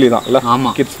கிட்ஸ் ஃப்ரெண்ட்லி தான் இல்லை?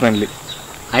 ஆமாம், கிட்ஸ் ஃப்ரெண்ட்லி.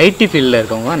 ஐடி ஃபீல்டில்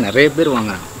இருக்கவங்க நிறைய பேர்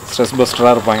வாங்குறாங்க, ஸ்ட்ரெஸ்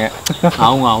பஸ்டராக இருப்பாங்க.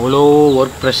 அவங்க அவ்வளோ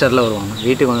ஒர்க் ப்ரெஷரில் வருவாங்க.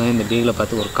 வீட்டுக்கு வந்து இந்த பீகில்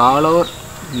பார்த்து ஒரு காலவர்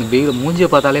இந்த பீகில் மூஞ்சியை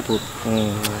பார்த்தாலே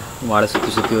போதும், வாடை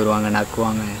சுற்றி வருவாங்க,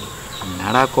 நக்குவாங்க,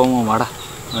 நடா கோவம் வாடா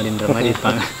அப்படின்ற மாதிரி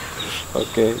இருப்பாங்க.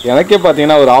 ஓகே, எனக்கே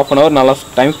பார்த்தீங்கன்னா ஒரு ½ hour நல்லா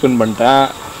டைம் ஸ்பெண்ட் பண்ணிட்டேன்.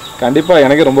 கண்டிப்பாக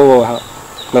எனக்கு ரொம்ப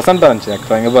ப்ளசண்ட்டாக இருந்துச்சு.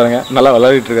 ஆக்சுவலாக இங்கே பாருங்கள் நல்லா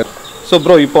விளையாடிட்டுருக்காரு. ஸோ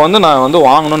ப்ரோ, இப்போ வந்து நான் வந்து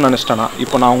வாங்கணும்னு நினச்சிட்டேன்னா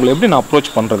இப்போ நான் உங்களை எப்படி நான்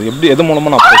அப்ரோச் பண்ணுறது? எது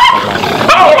மூலமாக நான் அப்ரோச் பண்ணலாம்?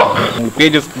 உங்களுக்கு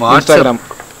பேஜஸ், இன்ஸ்டாகிராம்,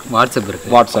 வாட்ஸ்அப்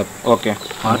இருக்குது. WhatsApp, okay.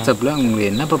 வாட்ஸ்அப்பில் உங்களுக்கு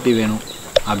என்ன பப்பி வேணும்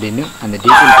அப்படின்னு அந்த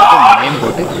டீட்டெயில் போட்டு நேம்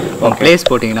போட்டு உங்கள் ப்ளேஸ்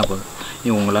போட்டிங்கன்னா போதும்.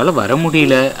 உங்களால் வர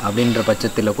முடியல அப்படின்ற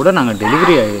பட்சத்தில் கூட நாங்கள்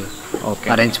டெலிவரி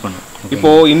அரேஞ்ச் பண்ணுவோம்.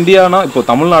 இப்போது இந்தியானா, இப்போ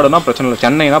தமிழ்நாடுனா பிரச்சனை இல்லை,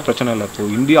 சென்னைனா பிரச்சனை இல்லை. இப்போ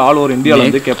இந்தியா ஆல் ஓவர் இந்தியாவில்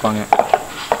வந்து கேட்பாங்க.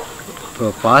 இப்போ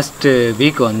பாஸ்ட்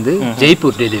வீக் வந்து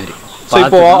ஜெய்ப்பூர் டெலிவரி. ஸோ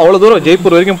இப்போ அவ்வளோ தூரம்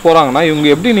ஜெய்ப்பூர் வரைக்கும் போகிறாங்கன்னா இவங்க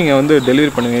எப்படி நீங்கள் வந்து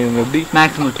டெலிவரி பண்ணுவீங்க? இவங்க எப்படி?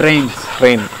 மேக்ஸிமம்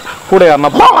ட்ரெயின் கூட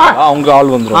யாருன்னா அவங்க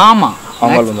ஆள் வந்துடும். ஆமாம்,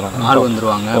 அவங்க ஆள்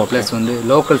வந்துருவாங்க. ப்ளஸ் வந்து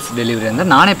லோக்கல்ஸ் டெலிவரி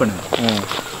இருந்தால் நானே பண்ணுவேன்.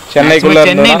 சென்னை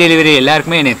டெலிவரி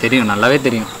எல்லாருக்குமே எனக்கு தெரியும், நல்லாவே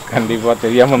தெரியும். கண்டிப்பாக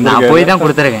தெரியாமல் நான் போய் தான்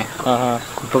கொடுத்துருக்கேன்.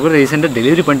 இப்போ கூட ரீசெண்டாக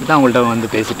டெலிவரி பண்ணிட்டு தான் உங்கள்கிட்ட வந்து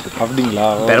பேசிட்டு இருக்கேன். அப்படிங்களா?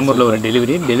 பெரம்பூரில் ஒரு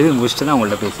டெலிவரி முடிச்சுட்டு தான்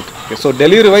உங்கள்கிட்ட பேசிட்டு இருக்கேன். ஸோ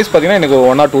டெலிவரி வைஸ் பார்த்தீங்கன்னா எனக்கு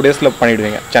 1 or 2 days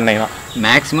பண்ணிவிடுவீங்க சென்னைனா?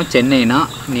 மேக்ஸிமம் சென்னைனா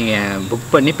நீங்கள் புக்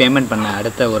பண்ணி பேமெண்ட் பண்ண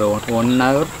அடுத்த ஒரு 1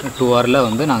 hour 2 hour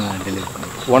வந்து நாங்கள் டெலிவரி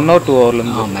பண்ணுவோம். 1 or 2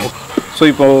 hourலேருந்து. ஸோ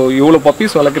இப்போ இவ்வளோ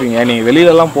பப்பீஸ் வளர்க்குறீங்க, நீங்கள்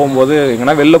வெளியிலலாம் போகும்போது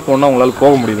எங்கன்னா வெளில போனால் உங்களால்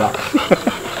போக முடியுதா?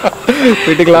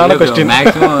 வீட்டுக்கலான கொஸ்டின்.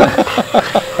 மேக்ஸிமம்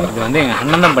இது வந்து எங்கள்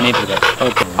அண்ணன் தான் பண்ணிட்டு இருக்காரு.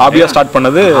 ஓகே, ஹாபியாக ஸ்டார்ட்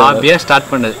பண்ணது.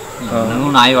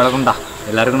 இன்னும் நாய் வளர்க்கும்டா,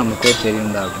 எல்லாருக்கும் நம்ம பேர்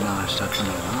தெரியும்டா அப்படின்னு நான் ஸ்டார்ட்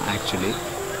பண்ணது தான். ஆக்சுவலி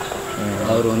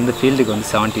அவர் வந்து ஃபீல்டுக்கு வந்து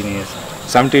 17 years.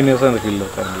 17 years அந்த ஃபீல்டு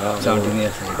இருக்காருங்களா? 17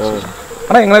 years.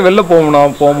 ஆனால் எங்கன்னா வெளில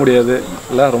போக முடியாது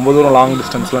இல்லை, ரொம்ப தூரம் லாங்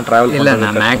டிஸ்டன்ஸ்லாம் ட்ராவல் இல்லை.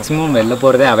 நான் மேக்ஸிமம் வெளில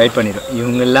போகிறதே அவாய்ட் பண்ணிடுவேன்.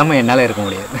 இவங்க இல்லாமல் என்னால் இருக்க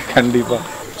முடியாது. கண்டிப்பாக.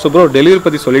 ஸோ ப்ரோ, டெலிவரி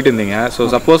பற்றி சொல்லிட்டு இருந்தீங்க.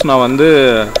 ஸோ சப்போஸ் நான் வந்து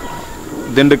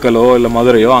திண்டுக்கலோ இல்லை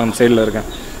மதுரையோ அந்த சைடில் இருக்கேன்,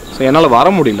 ஸோ என்னால் வர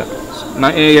முடியல,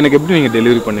 எனக்கு எப்படி நீங்கள்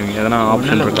டெலிவரி பண்ணுவீங்க? எதனா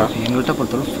ஆப்ஷன் இருக்கா? எங்கள்கிட்ட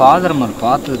பொறுத்தவரை ஃபாதர் மாதிரி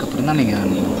பார்த்ததுக்கப்புறம் தான் நீங்கள்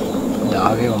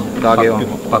டாகே வாங்க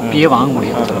பப்பியே வாங்க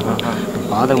முடியும்.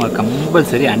 ஃபாதர் மாதிரி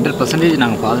கம்பல்சரி 100%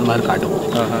 நாங்கள் ஃபாதர் மாதிரி காட்டுவோம்.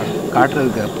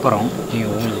 காட்டுறதுக்கு அப்புறம்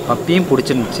நீங்கள் உங்களுக்கு பப்பியும்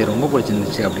பிடிச்சிருந்துச்சு, ரொம்ப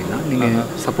பிடிச்சிருந்துச்சு அப்படின்னா நீங்கள்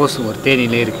சப்போஸ் ஒரு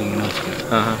தேனியிலே இருக்கீங்கன்னு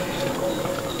வச்சுக்கோங்க,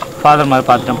 ஃபாதர் மாதிரி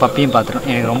பார்த்துட்டோம், பப்பியும் பார்த்துட்டோம்,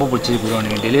 எனக்கு ரொம்ப பிடிச்சி போடுவோம்,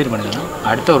 நீங்கள் டெலிவரி பண்ணுங்கன்னா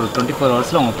அடுத்த ஒரு 24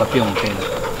 hours உங்கள் பப்பி உங்கள் கையில்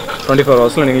 24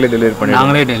 hours நீங்களே டெலிவரி பண்ணி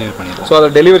நாங்களே டெலிவரி பண்ணிடுவோம். ஸோ அது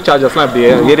டெலிவரி சார்ஜஸ்லாம் இப்படி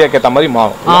ஏரியாக்கு ஏற்ற மாதிரி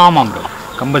மாறும்? ஆமாம் ப்ரோ,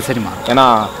 கம்பல்சரி மாறும். ஏன்னா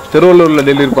திருவள்ளூரில்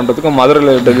டெலிவரி பண்ணுறதுக்கும்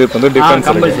மதுரையில் டெலிவரி பண்ணுறது டிஃப்ரென்ஸ்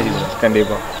கம்பல்சரி.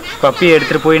 கண்டிப்பாக பப்பி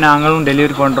எடுத்துகிட்டு போய் நாங்களும்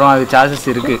டெலிவரி பண்ணுறோம், அது சார்ஜஸ்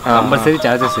இருக்குது, கம்பல்சரி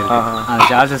சார்ஜஸ் இருக்குது. அந்த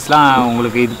சார்ஜஸ்லாம்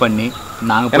உங்களுக்கு இது பண்ணி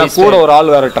நாங்கள் கூட ஒரு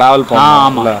ஆள் வேறு ட்ராவல் பண்ணோம்.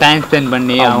 ஆமாம், டைம் ஸ்பெண்ட்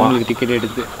பண்ணி அவங்களுக்கு டிக்கெட்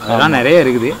எடுத்து அதெல்லாம் நிறைய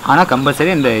இருக்குது. ஆனால்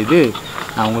கம்பல்சரி இந்த இது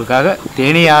நான் உங்களுக்காக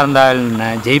தேனியாக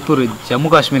இருந்தாலும் ஜெய்ப்பூர்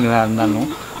ஜம்மு காஷ்மீராக இருந்தாலும்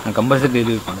நான் கம்பல்சரி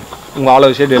டெலிவரி பண்ணுவேன். உங்கள் ஆளை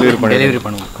விஷயம் டெலிவரி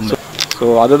பண்ணுவேன். ஸோ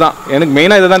அதுதான் எனக்கு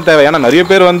மெயினாக இதுதான் தேவை. ஏன்னா நிறைய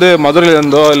பேர் வந்து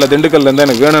மதுரையிலேருந்தோ இல்லை திண்டுக்கல்லேருந்தோ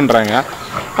எனக்கு வேணுன்றாங்க.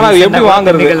 ஆனால் அது எப்படி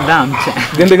வாங்குறது?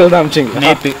 திண்டுக்கல் தான் அமிச்சிங்க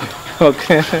நேற்று.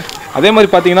 ஓகே. அதே மாதிரி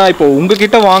பார்த்தீங்கன்னா இப்போ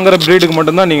உங்ககிட்ட வாங்குற ப்ரீடுக்கு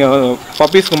மட்டும்தான் நீங்கள்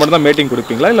பப்பீஸ்க்கு மட்டும்தான் மேட்டிங்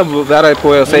கொடுப்பீங்களா, இல்லை வேற இப்போ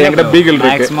என்கிட்ட பீகிள்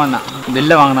இருக்கு? மேக்ஸிமம்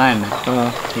வெளில வாங்கினா என்ன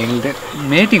எங்கள்கிட்ட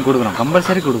மேட்டிங் கொடுக்குறோம்,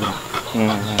 கம்பல்சரி கொடுக்குறோம்.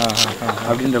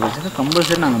 அப்படின்ற பட்சத்தில்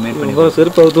கம்பல்சரி நாங்கள் மேட் பண்ணி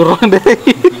செருப்பு அவுத்துறோம்.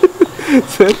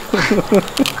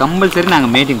 கம்பல்சரி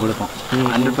நாங்கள் மேட்டிங் கொடுப்போம்,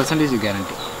 100%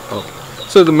 கேரண்டி. ஓகே.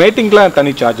 ஸோ இது மேட்டிங்க்குலாம்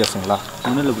தனி சார்ஜஸ்ங்களா?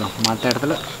 ஒன்றும் இல்லை ப்ரோ, மற்ற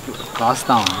இடத்துல காசு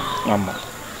தான் வாங்கணும். ஆமாம்,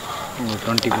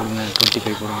 20 கொடுங்க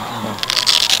 25 கொடுங்க,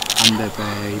 அந்த இப்போ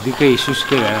இதுக்கே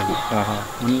இஷ்யூஸ்க்கே வேறாது.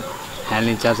 Only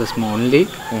handling charges only.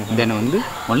 தென் வந்து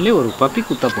ஒன்லி ஒரு பப்பி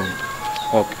குத்தா போகும்.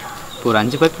 ஓகே, இப்போ ஒரு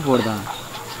 5 பப்பி போடுதான்,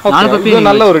 4 பப்பி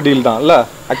நல்ல ஒரு டீல் தான் இல்லை?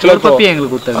 ஆக்சுவலாக ஒரு பப்பி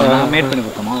எங்களுக்கு கொடுத்தாங்க, நாங்கள் மேட் பண்ணி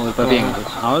கொடுத்தோமா, ஒரு பப்பி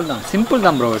எங்களுக்கு அவ்வளோதான். சிம்பிள்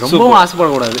தான் ப்ரோ, ரொம்பவும்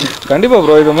ஆசைப்படக்கூடாது. கண்டிப்பாக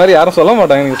ப்ரோ, இது மாதிரி யாரும் சொல்ல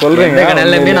மாட்டாங்க, நீங்கள் சொல்கிறீங்க.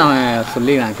 எல்லாமே நான்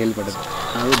சொல்லி நான் கேள்விப்பட்டது.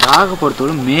 அது டாகை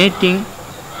பொறுத்தவரை மேட்டிங்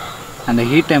அந்த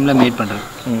ஹீட் டைமில் மேட் பண்ணுறது,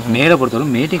 மேலே பொறுத்தவரை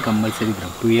மேட்டிங் கம்பல்சரி ப்ரோ.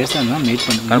 2 இயர்ஸ் இருந்தால் மேட்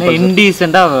பண்ணுறது,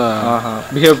 இன்டீசெண்டாக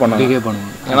பிஹேவ்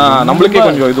பண்ணுவோம். ஏன்னா நம்மளுக்கே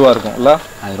கொஞ்சம் இதுவாக இருக்கும் இல்லை?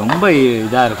 அது ரொம்ப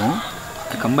இதாக இருக்கும்.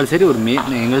 கம்பல்சரி ஒரு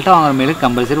எங்கள்கிட்ட வாங்குற மேலுக்கு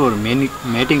கம்பல்சரி ஒரு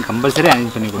மேட்டிங் கம்பல்சரி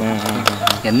அரேஞ்ச் பண்ணி கொடுப்போம்.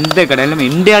 எந்த கடையிலுமே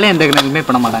இந்தியாவிலே எந்த கடையிலுமே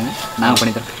பண்ண மாட்டாங்க, நாங்கள்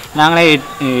பண்ணித்தரோம். நாங்களே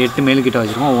 8 மேல் கிட்ட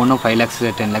வச்சுருக்கோம், ஒவ்வொன்றும் 5 lakhs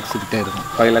 10 lakhs கிட்டே இருக்கும்.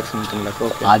 5 lakhs 10 lakhs.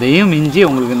 ஓகே, அதையும் மிஞ்சி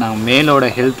உங்களுக்கு நாங்கள் மேலோட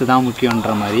ஹெல்த்து தான்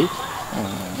முக்கியன்ற மாதிரி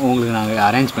உங்களுக்கு நாங்கள்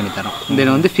அரேஞ்ச் பண்ணி தரோம்.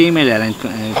 தென் வந்து ஃபீமேல்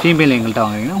எங்கள்கிட்ட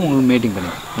வாங்குறீங்கன்னா உங்களுக்கு மேட்டிங்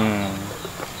பண்ணிடுவோம்.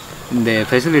 இந்த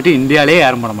ஃபெசிலிட்டி இந்தியாவிலே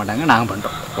யாரும் பண்ண மாட்டாங்க, நாங்கள்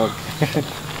பண்ணுறோம். ஓகே.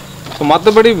 ஸோ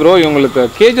மற்றபடி ப்ரோ இவங்களுக்கு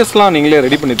கேஜஸ்லாம் நீங்களே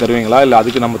ரெடி பண்ணி தருவீங்களா, இல்லை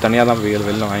அதுக்கு நம்ம தனியாக தான்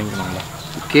வெளில வாங்கிக்கணுங்களா?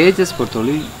 கேஜஸ்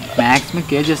பொறுத்தவரை மேக்ஸிமம்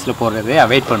கேஜஸில் போடுறதே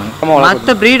அவாய்ட் பண்ணுங்க.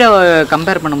 மற்ற ப்ரீடை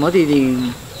கம்பேர் பண்ணும்போது இது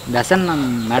டசன்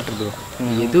மேட்ரு ப்ரோ,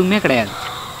 எதுவுமே கிடையாது.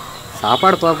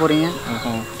 சாப்பாடு பார்க்க போகிறீங்க,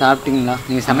 சாப்பிட்டீங்களா,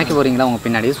 நீங்கள் சமைக்க போகிறீங்களா, உங்கள்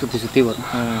பின்னாடியே சுற்றி வரும்.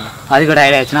 அதுக்கு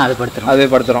டயர்ட் ஆயிடுச்சுன்னா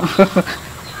அது படுத்துரும்.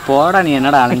 போடா நீ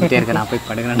என்னடா அலைஞ்சிட்டே இருக்க, நான் போய்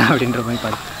படுக்கிறேன்டா அப்படின்ற போய்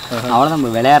அவ்வளோதான். நம்ம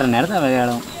விளையாடுற நேரத்தில்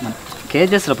விளையாடும்.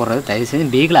 கேஜஸில் போடுறது தயவு செஞ்சு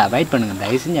பீகிளை அவாய்ட் பண்ணுங்கள்,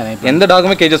 தயவு செஞ்சு அவாய்ட் பண்ணுங்கள். எந்த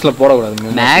டாகுமே கேஜஸில்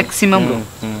போடக்கூடாது மேக்ஸிமம் ப்ரோ,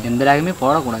 எந்த டாகுமே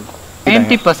போடக்கூடாது.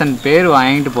 90% பேர்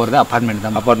வாங்கிட்டு போகிறது அப்பார்ட்மெண்ட்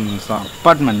தான்.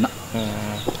 அப்பார்ட்மெண்ட் தான்.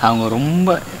 அவங்க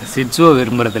ரொம்ப சிட்ஸுவை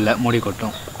விரும்புறதில்ல, முடி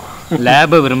கொட்டும்.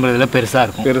 லேபை விரும்புறதில்ல, பெருசாக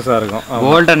இருக்கும்.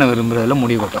 கோல்டனை விரும்புறதில்ல,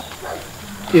 முடி கொட்டும்.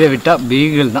 இதை விட்டால்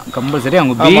பீகிள் தான் கம்பல்சரி.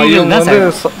 அவங்க பீகிள்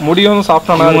தான் முடியும்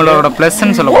சாப்பிட்டோம். அவங்களோட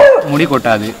ப்ளஸ்ன்னு சொல்லுவோம், முடி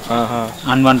கொட்டாது,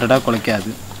 அன்வான்டாக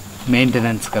குலைக்காது,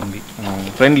 மெயின்டெனன்ஸ் கம்மி,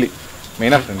 ஃப்ரெண்ட்லி,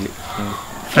 மெயினாக ஃப்ரெண்ட்லி.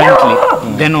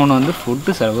 தென் ஒன்று வந்து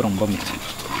ஃபுட்டு செலவு ரொம்ப மிச்சம்.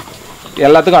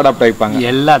 எல்லாத்துக்கும் அடாப்ட் ஆகிப்பாங்க,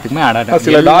 எல்லாத்துக்குமே அடாப்ட்.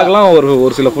 சில டாக்லாம்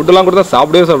ஒரு சில ஃபுட்டெல்லாம் கொடுத்தா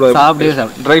சாப்பிடவே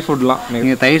ட்ரை ஃபுட்லாம்.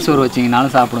 நீங்கள் தயிர் சோறு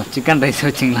வச்சிங்கனாலும் சாப்பிடும், சிக்கன் ரைஸ்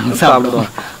வச்சிங்கனாலும் சாப்பிடுவோம்,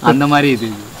 அந்த மாதிரி இது.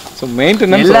 ஸோ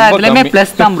மெயின்டெனன்ஸ் எல்லாத்துலேயுமே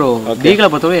ப்ளஸ் தான் ப்ரோ. பீகிளை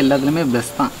பொறுத்தவரை எல்லாத்துலேயுமே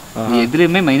ப்ளஸ் தான்,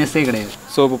 எதுலேயுமே மைனஸே கிடையாது.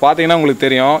 ஸோ இப்போ பார்த்தீங்கன்னா உங்களுக்கு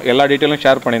தெரியும், எல்லா டீட்டெயிலும்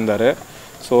ஷேர் பண்ணியிருந்தாரு.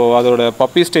 ஸோ அதோட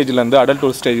பப்பி ஸ்டேஜ்லேருந்து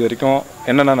அடல்ட்ஹுட் ஸ்டேஜ் வரைக்கும்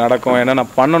என்னென்ன நடக்கும், என்னென்ன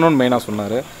பண்ணணும்னு மெயினாக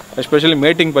சொன்னார். எஸ்பெஷலி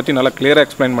மேட்டிங் பற்றி நல்லா கிளியராக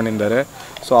எக்ஸ்பிளைன் பண்ணியிருந்தார்.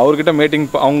 ஸோ அவர்கிட்ட மேட்டிங்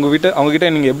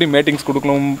அவங்ககிட்ட நீங்கள் எப்படி மேட்டிங்ஸ்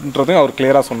கொடுக்கணுன்றதையும் அவர்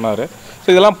கிளியராக சொன்னார். ஸோ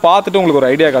இதெல்லாம் பார்த்துட்டு உங்களுக்கு ஒரு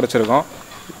ஐடியா கிடச்சிருக்கும்.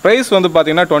 ப்ரைஸ் வந்து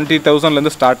பார்த்தீங்கன்னா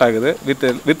 20,000லேருந்து ஸ்டார்ட் ஆகுது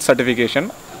வித் சர்டிஃபிகேஷன்.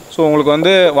 ஸோ உங்களுக்கு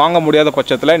வந்து வாங்க முடியாத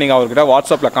பட்சத்தில் நீங்கள் அவர்கிட்ட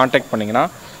வாட்ஸ்அப்பில் கான்டாக்ட் பண்ணிங்கன்னா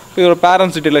இதோட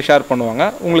பேரண்ட்ஸ் டீட்டெயிலில் ஷேர் பண்ணுவாங்க.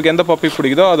 உங்களுக்கு எந்த பப்பி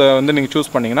பிடிக்குதோ அதை வந்து நீங்கள்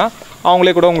சூஸ் பண்ணிங்கன்னா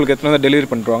அவங்களே கூட உங்களுக்கு எத்தனை டெலிவரி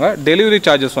பண்ணிடுவாங்க. டெலிவரி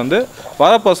சார்ஜஸ் வந்து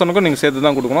வர பர்சனுக்கும் நீங்கள் சேர்த்து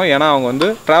தான் கொடுக்கணும். ஏன்னா அவங்க வந்து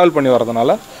ட்ராவல் பண்ணி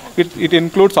வரதுனால it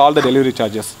includes all the delivery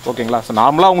charges. ஓகேங்களா? ஸோ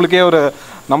நார்மலாக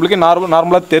நம்மளுக்கே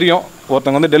நார்மலாக தெரியும்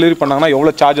ஒருத்தவங்க வந்து டெலிவரி பண்ணாங்கன்னா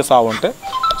எவ்வளோ சார்ஜஸ் ஆகும்ன்ட்டு.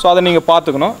 ஸோ அதை நீங்கள்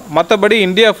பார்த்துக்கணும். மற்றபடி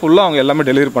இந்தியா ஃபுல்லாக அவங்க எல்லாமே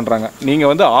டெலிவரி பண்ணுறாங்க. நீங்கள்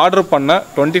வந்து ஆர்டர் பண்ண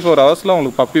 24 ஹவர்ஸில்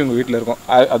உங்களுக்கு பப்பி உங்கள் வீட்டில் இருக்கும்.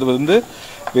 அது வந்து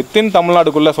வித்தின்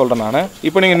தமிழ்நாடுக்குள்ளே சொல்கிறேன் நான்.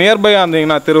 இப்போ நீங்கள் நியர்பையாக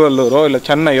இருந்தீங்கன்னா திருவள்ளூரோ இல்லை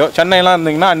சென்னையெல்லாம்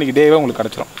இருந்தீங்கன்னா அன்றைக்கி டேவே உங்களுக்கு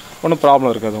கிடச்சிரும், ஒன்றும்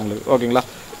ப்ராப்ளம் இருக்காது உங்களுக்கு. ஓகேங்களா?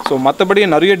 ஸோ மற்றபடி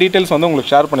நிறைய டீட்டெயில்ஸ் வந்து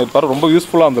உங்களுக்கு ஷேர் பண்ணியிருப்பார். ரொம்ப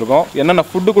யூஸ்ஃபுல்லாக இருந்திருக்கும். என்னென்ன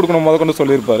ஃபுட்டு கொடுக்கணும் கொண்டு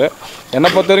சொல்லியிருப்பார். என்னை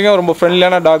பொறுத்த வரைக்கும் ரொம்ப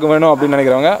ஃப்ரெண்ட்லியான டாக் வேணும் அப்படின்னு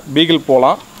நினைக்கிறவங்க பீகிள்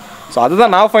போகலாம். ஸோ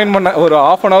அதுதான் நான் ஃபைன் பண்ணேன். ஒரு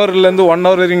 1/2 ஹவர்லேருந்து 1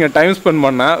 ஹவர் வரைக்கும் இங்கே டைம் ஸ்பெண்ட்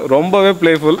பண்ணேன். ரொம்பவே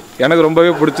ப்ளேஃபுல், எனக்கு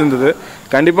ரொம்பவே பிடிச்சிருந்தது.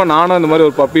 கண்டிப்பாக நானும் இந்த மாதிரி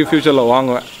ஒரு பப்பி ஃப்யூச்சரில்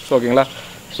வாங்குவேன். ஸோ ஓகேங்களா?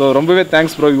 ஸோ ரொம்பவே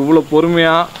தேங்க்ஸ் ப்ரோ, இவ்வளோ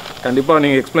பொறுமையாக கண்டிப்பாக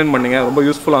நீங்கள் எக்ஸ்பிளைன் பண்ணிங்க. ரொம்ப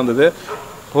யூஸ்ஃபுல்லாக இருந்தது.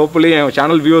 ஹோப்ஃபுல்லி என்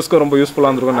சேனல் வியூவர்ஸ்க்கும் ரொம்ப யூஸ்ஃபுல்லாக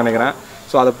இருந்திருக்கும்னு நினைக்கிறேன்.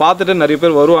 ஸோ அதை பார்த்துட்டு நிறைய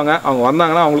பேர் வருவாங்க. அவங்க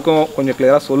வந்தாங்கன்னா அவங்களுக்கும் கொஞ்சம்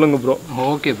கிளியராக சொல்லுங்கள் bro.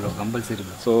 Okay bro, compulsory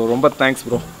bro. So ரொம்ப தேங்க்ஸ்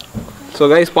ப்ரோ. ஸோ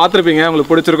கைஸ் பார்த்துருப்பீங்க,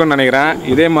 உங்களுக்கு பிடிச்சிருக்குன்னு நினைக்கிறேன்.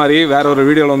 இதே மாதிரி வேறு ஒரு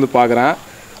வீடியோவில் வந்து பார்க்குறேன்.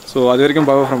 ஸோ அது வரைக்கும்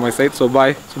bye from my side. So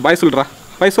bye. So bye சொல்கிறா,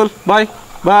 பாய் சொல். பாய்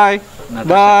பாய்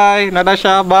பாய்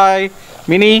நடாஷா, பாய்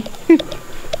மினி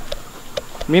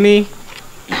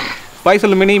பாய்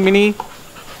சொல்லு. மினி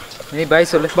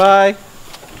பாய் சொல்லு. பாய்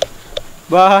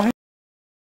பாய்.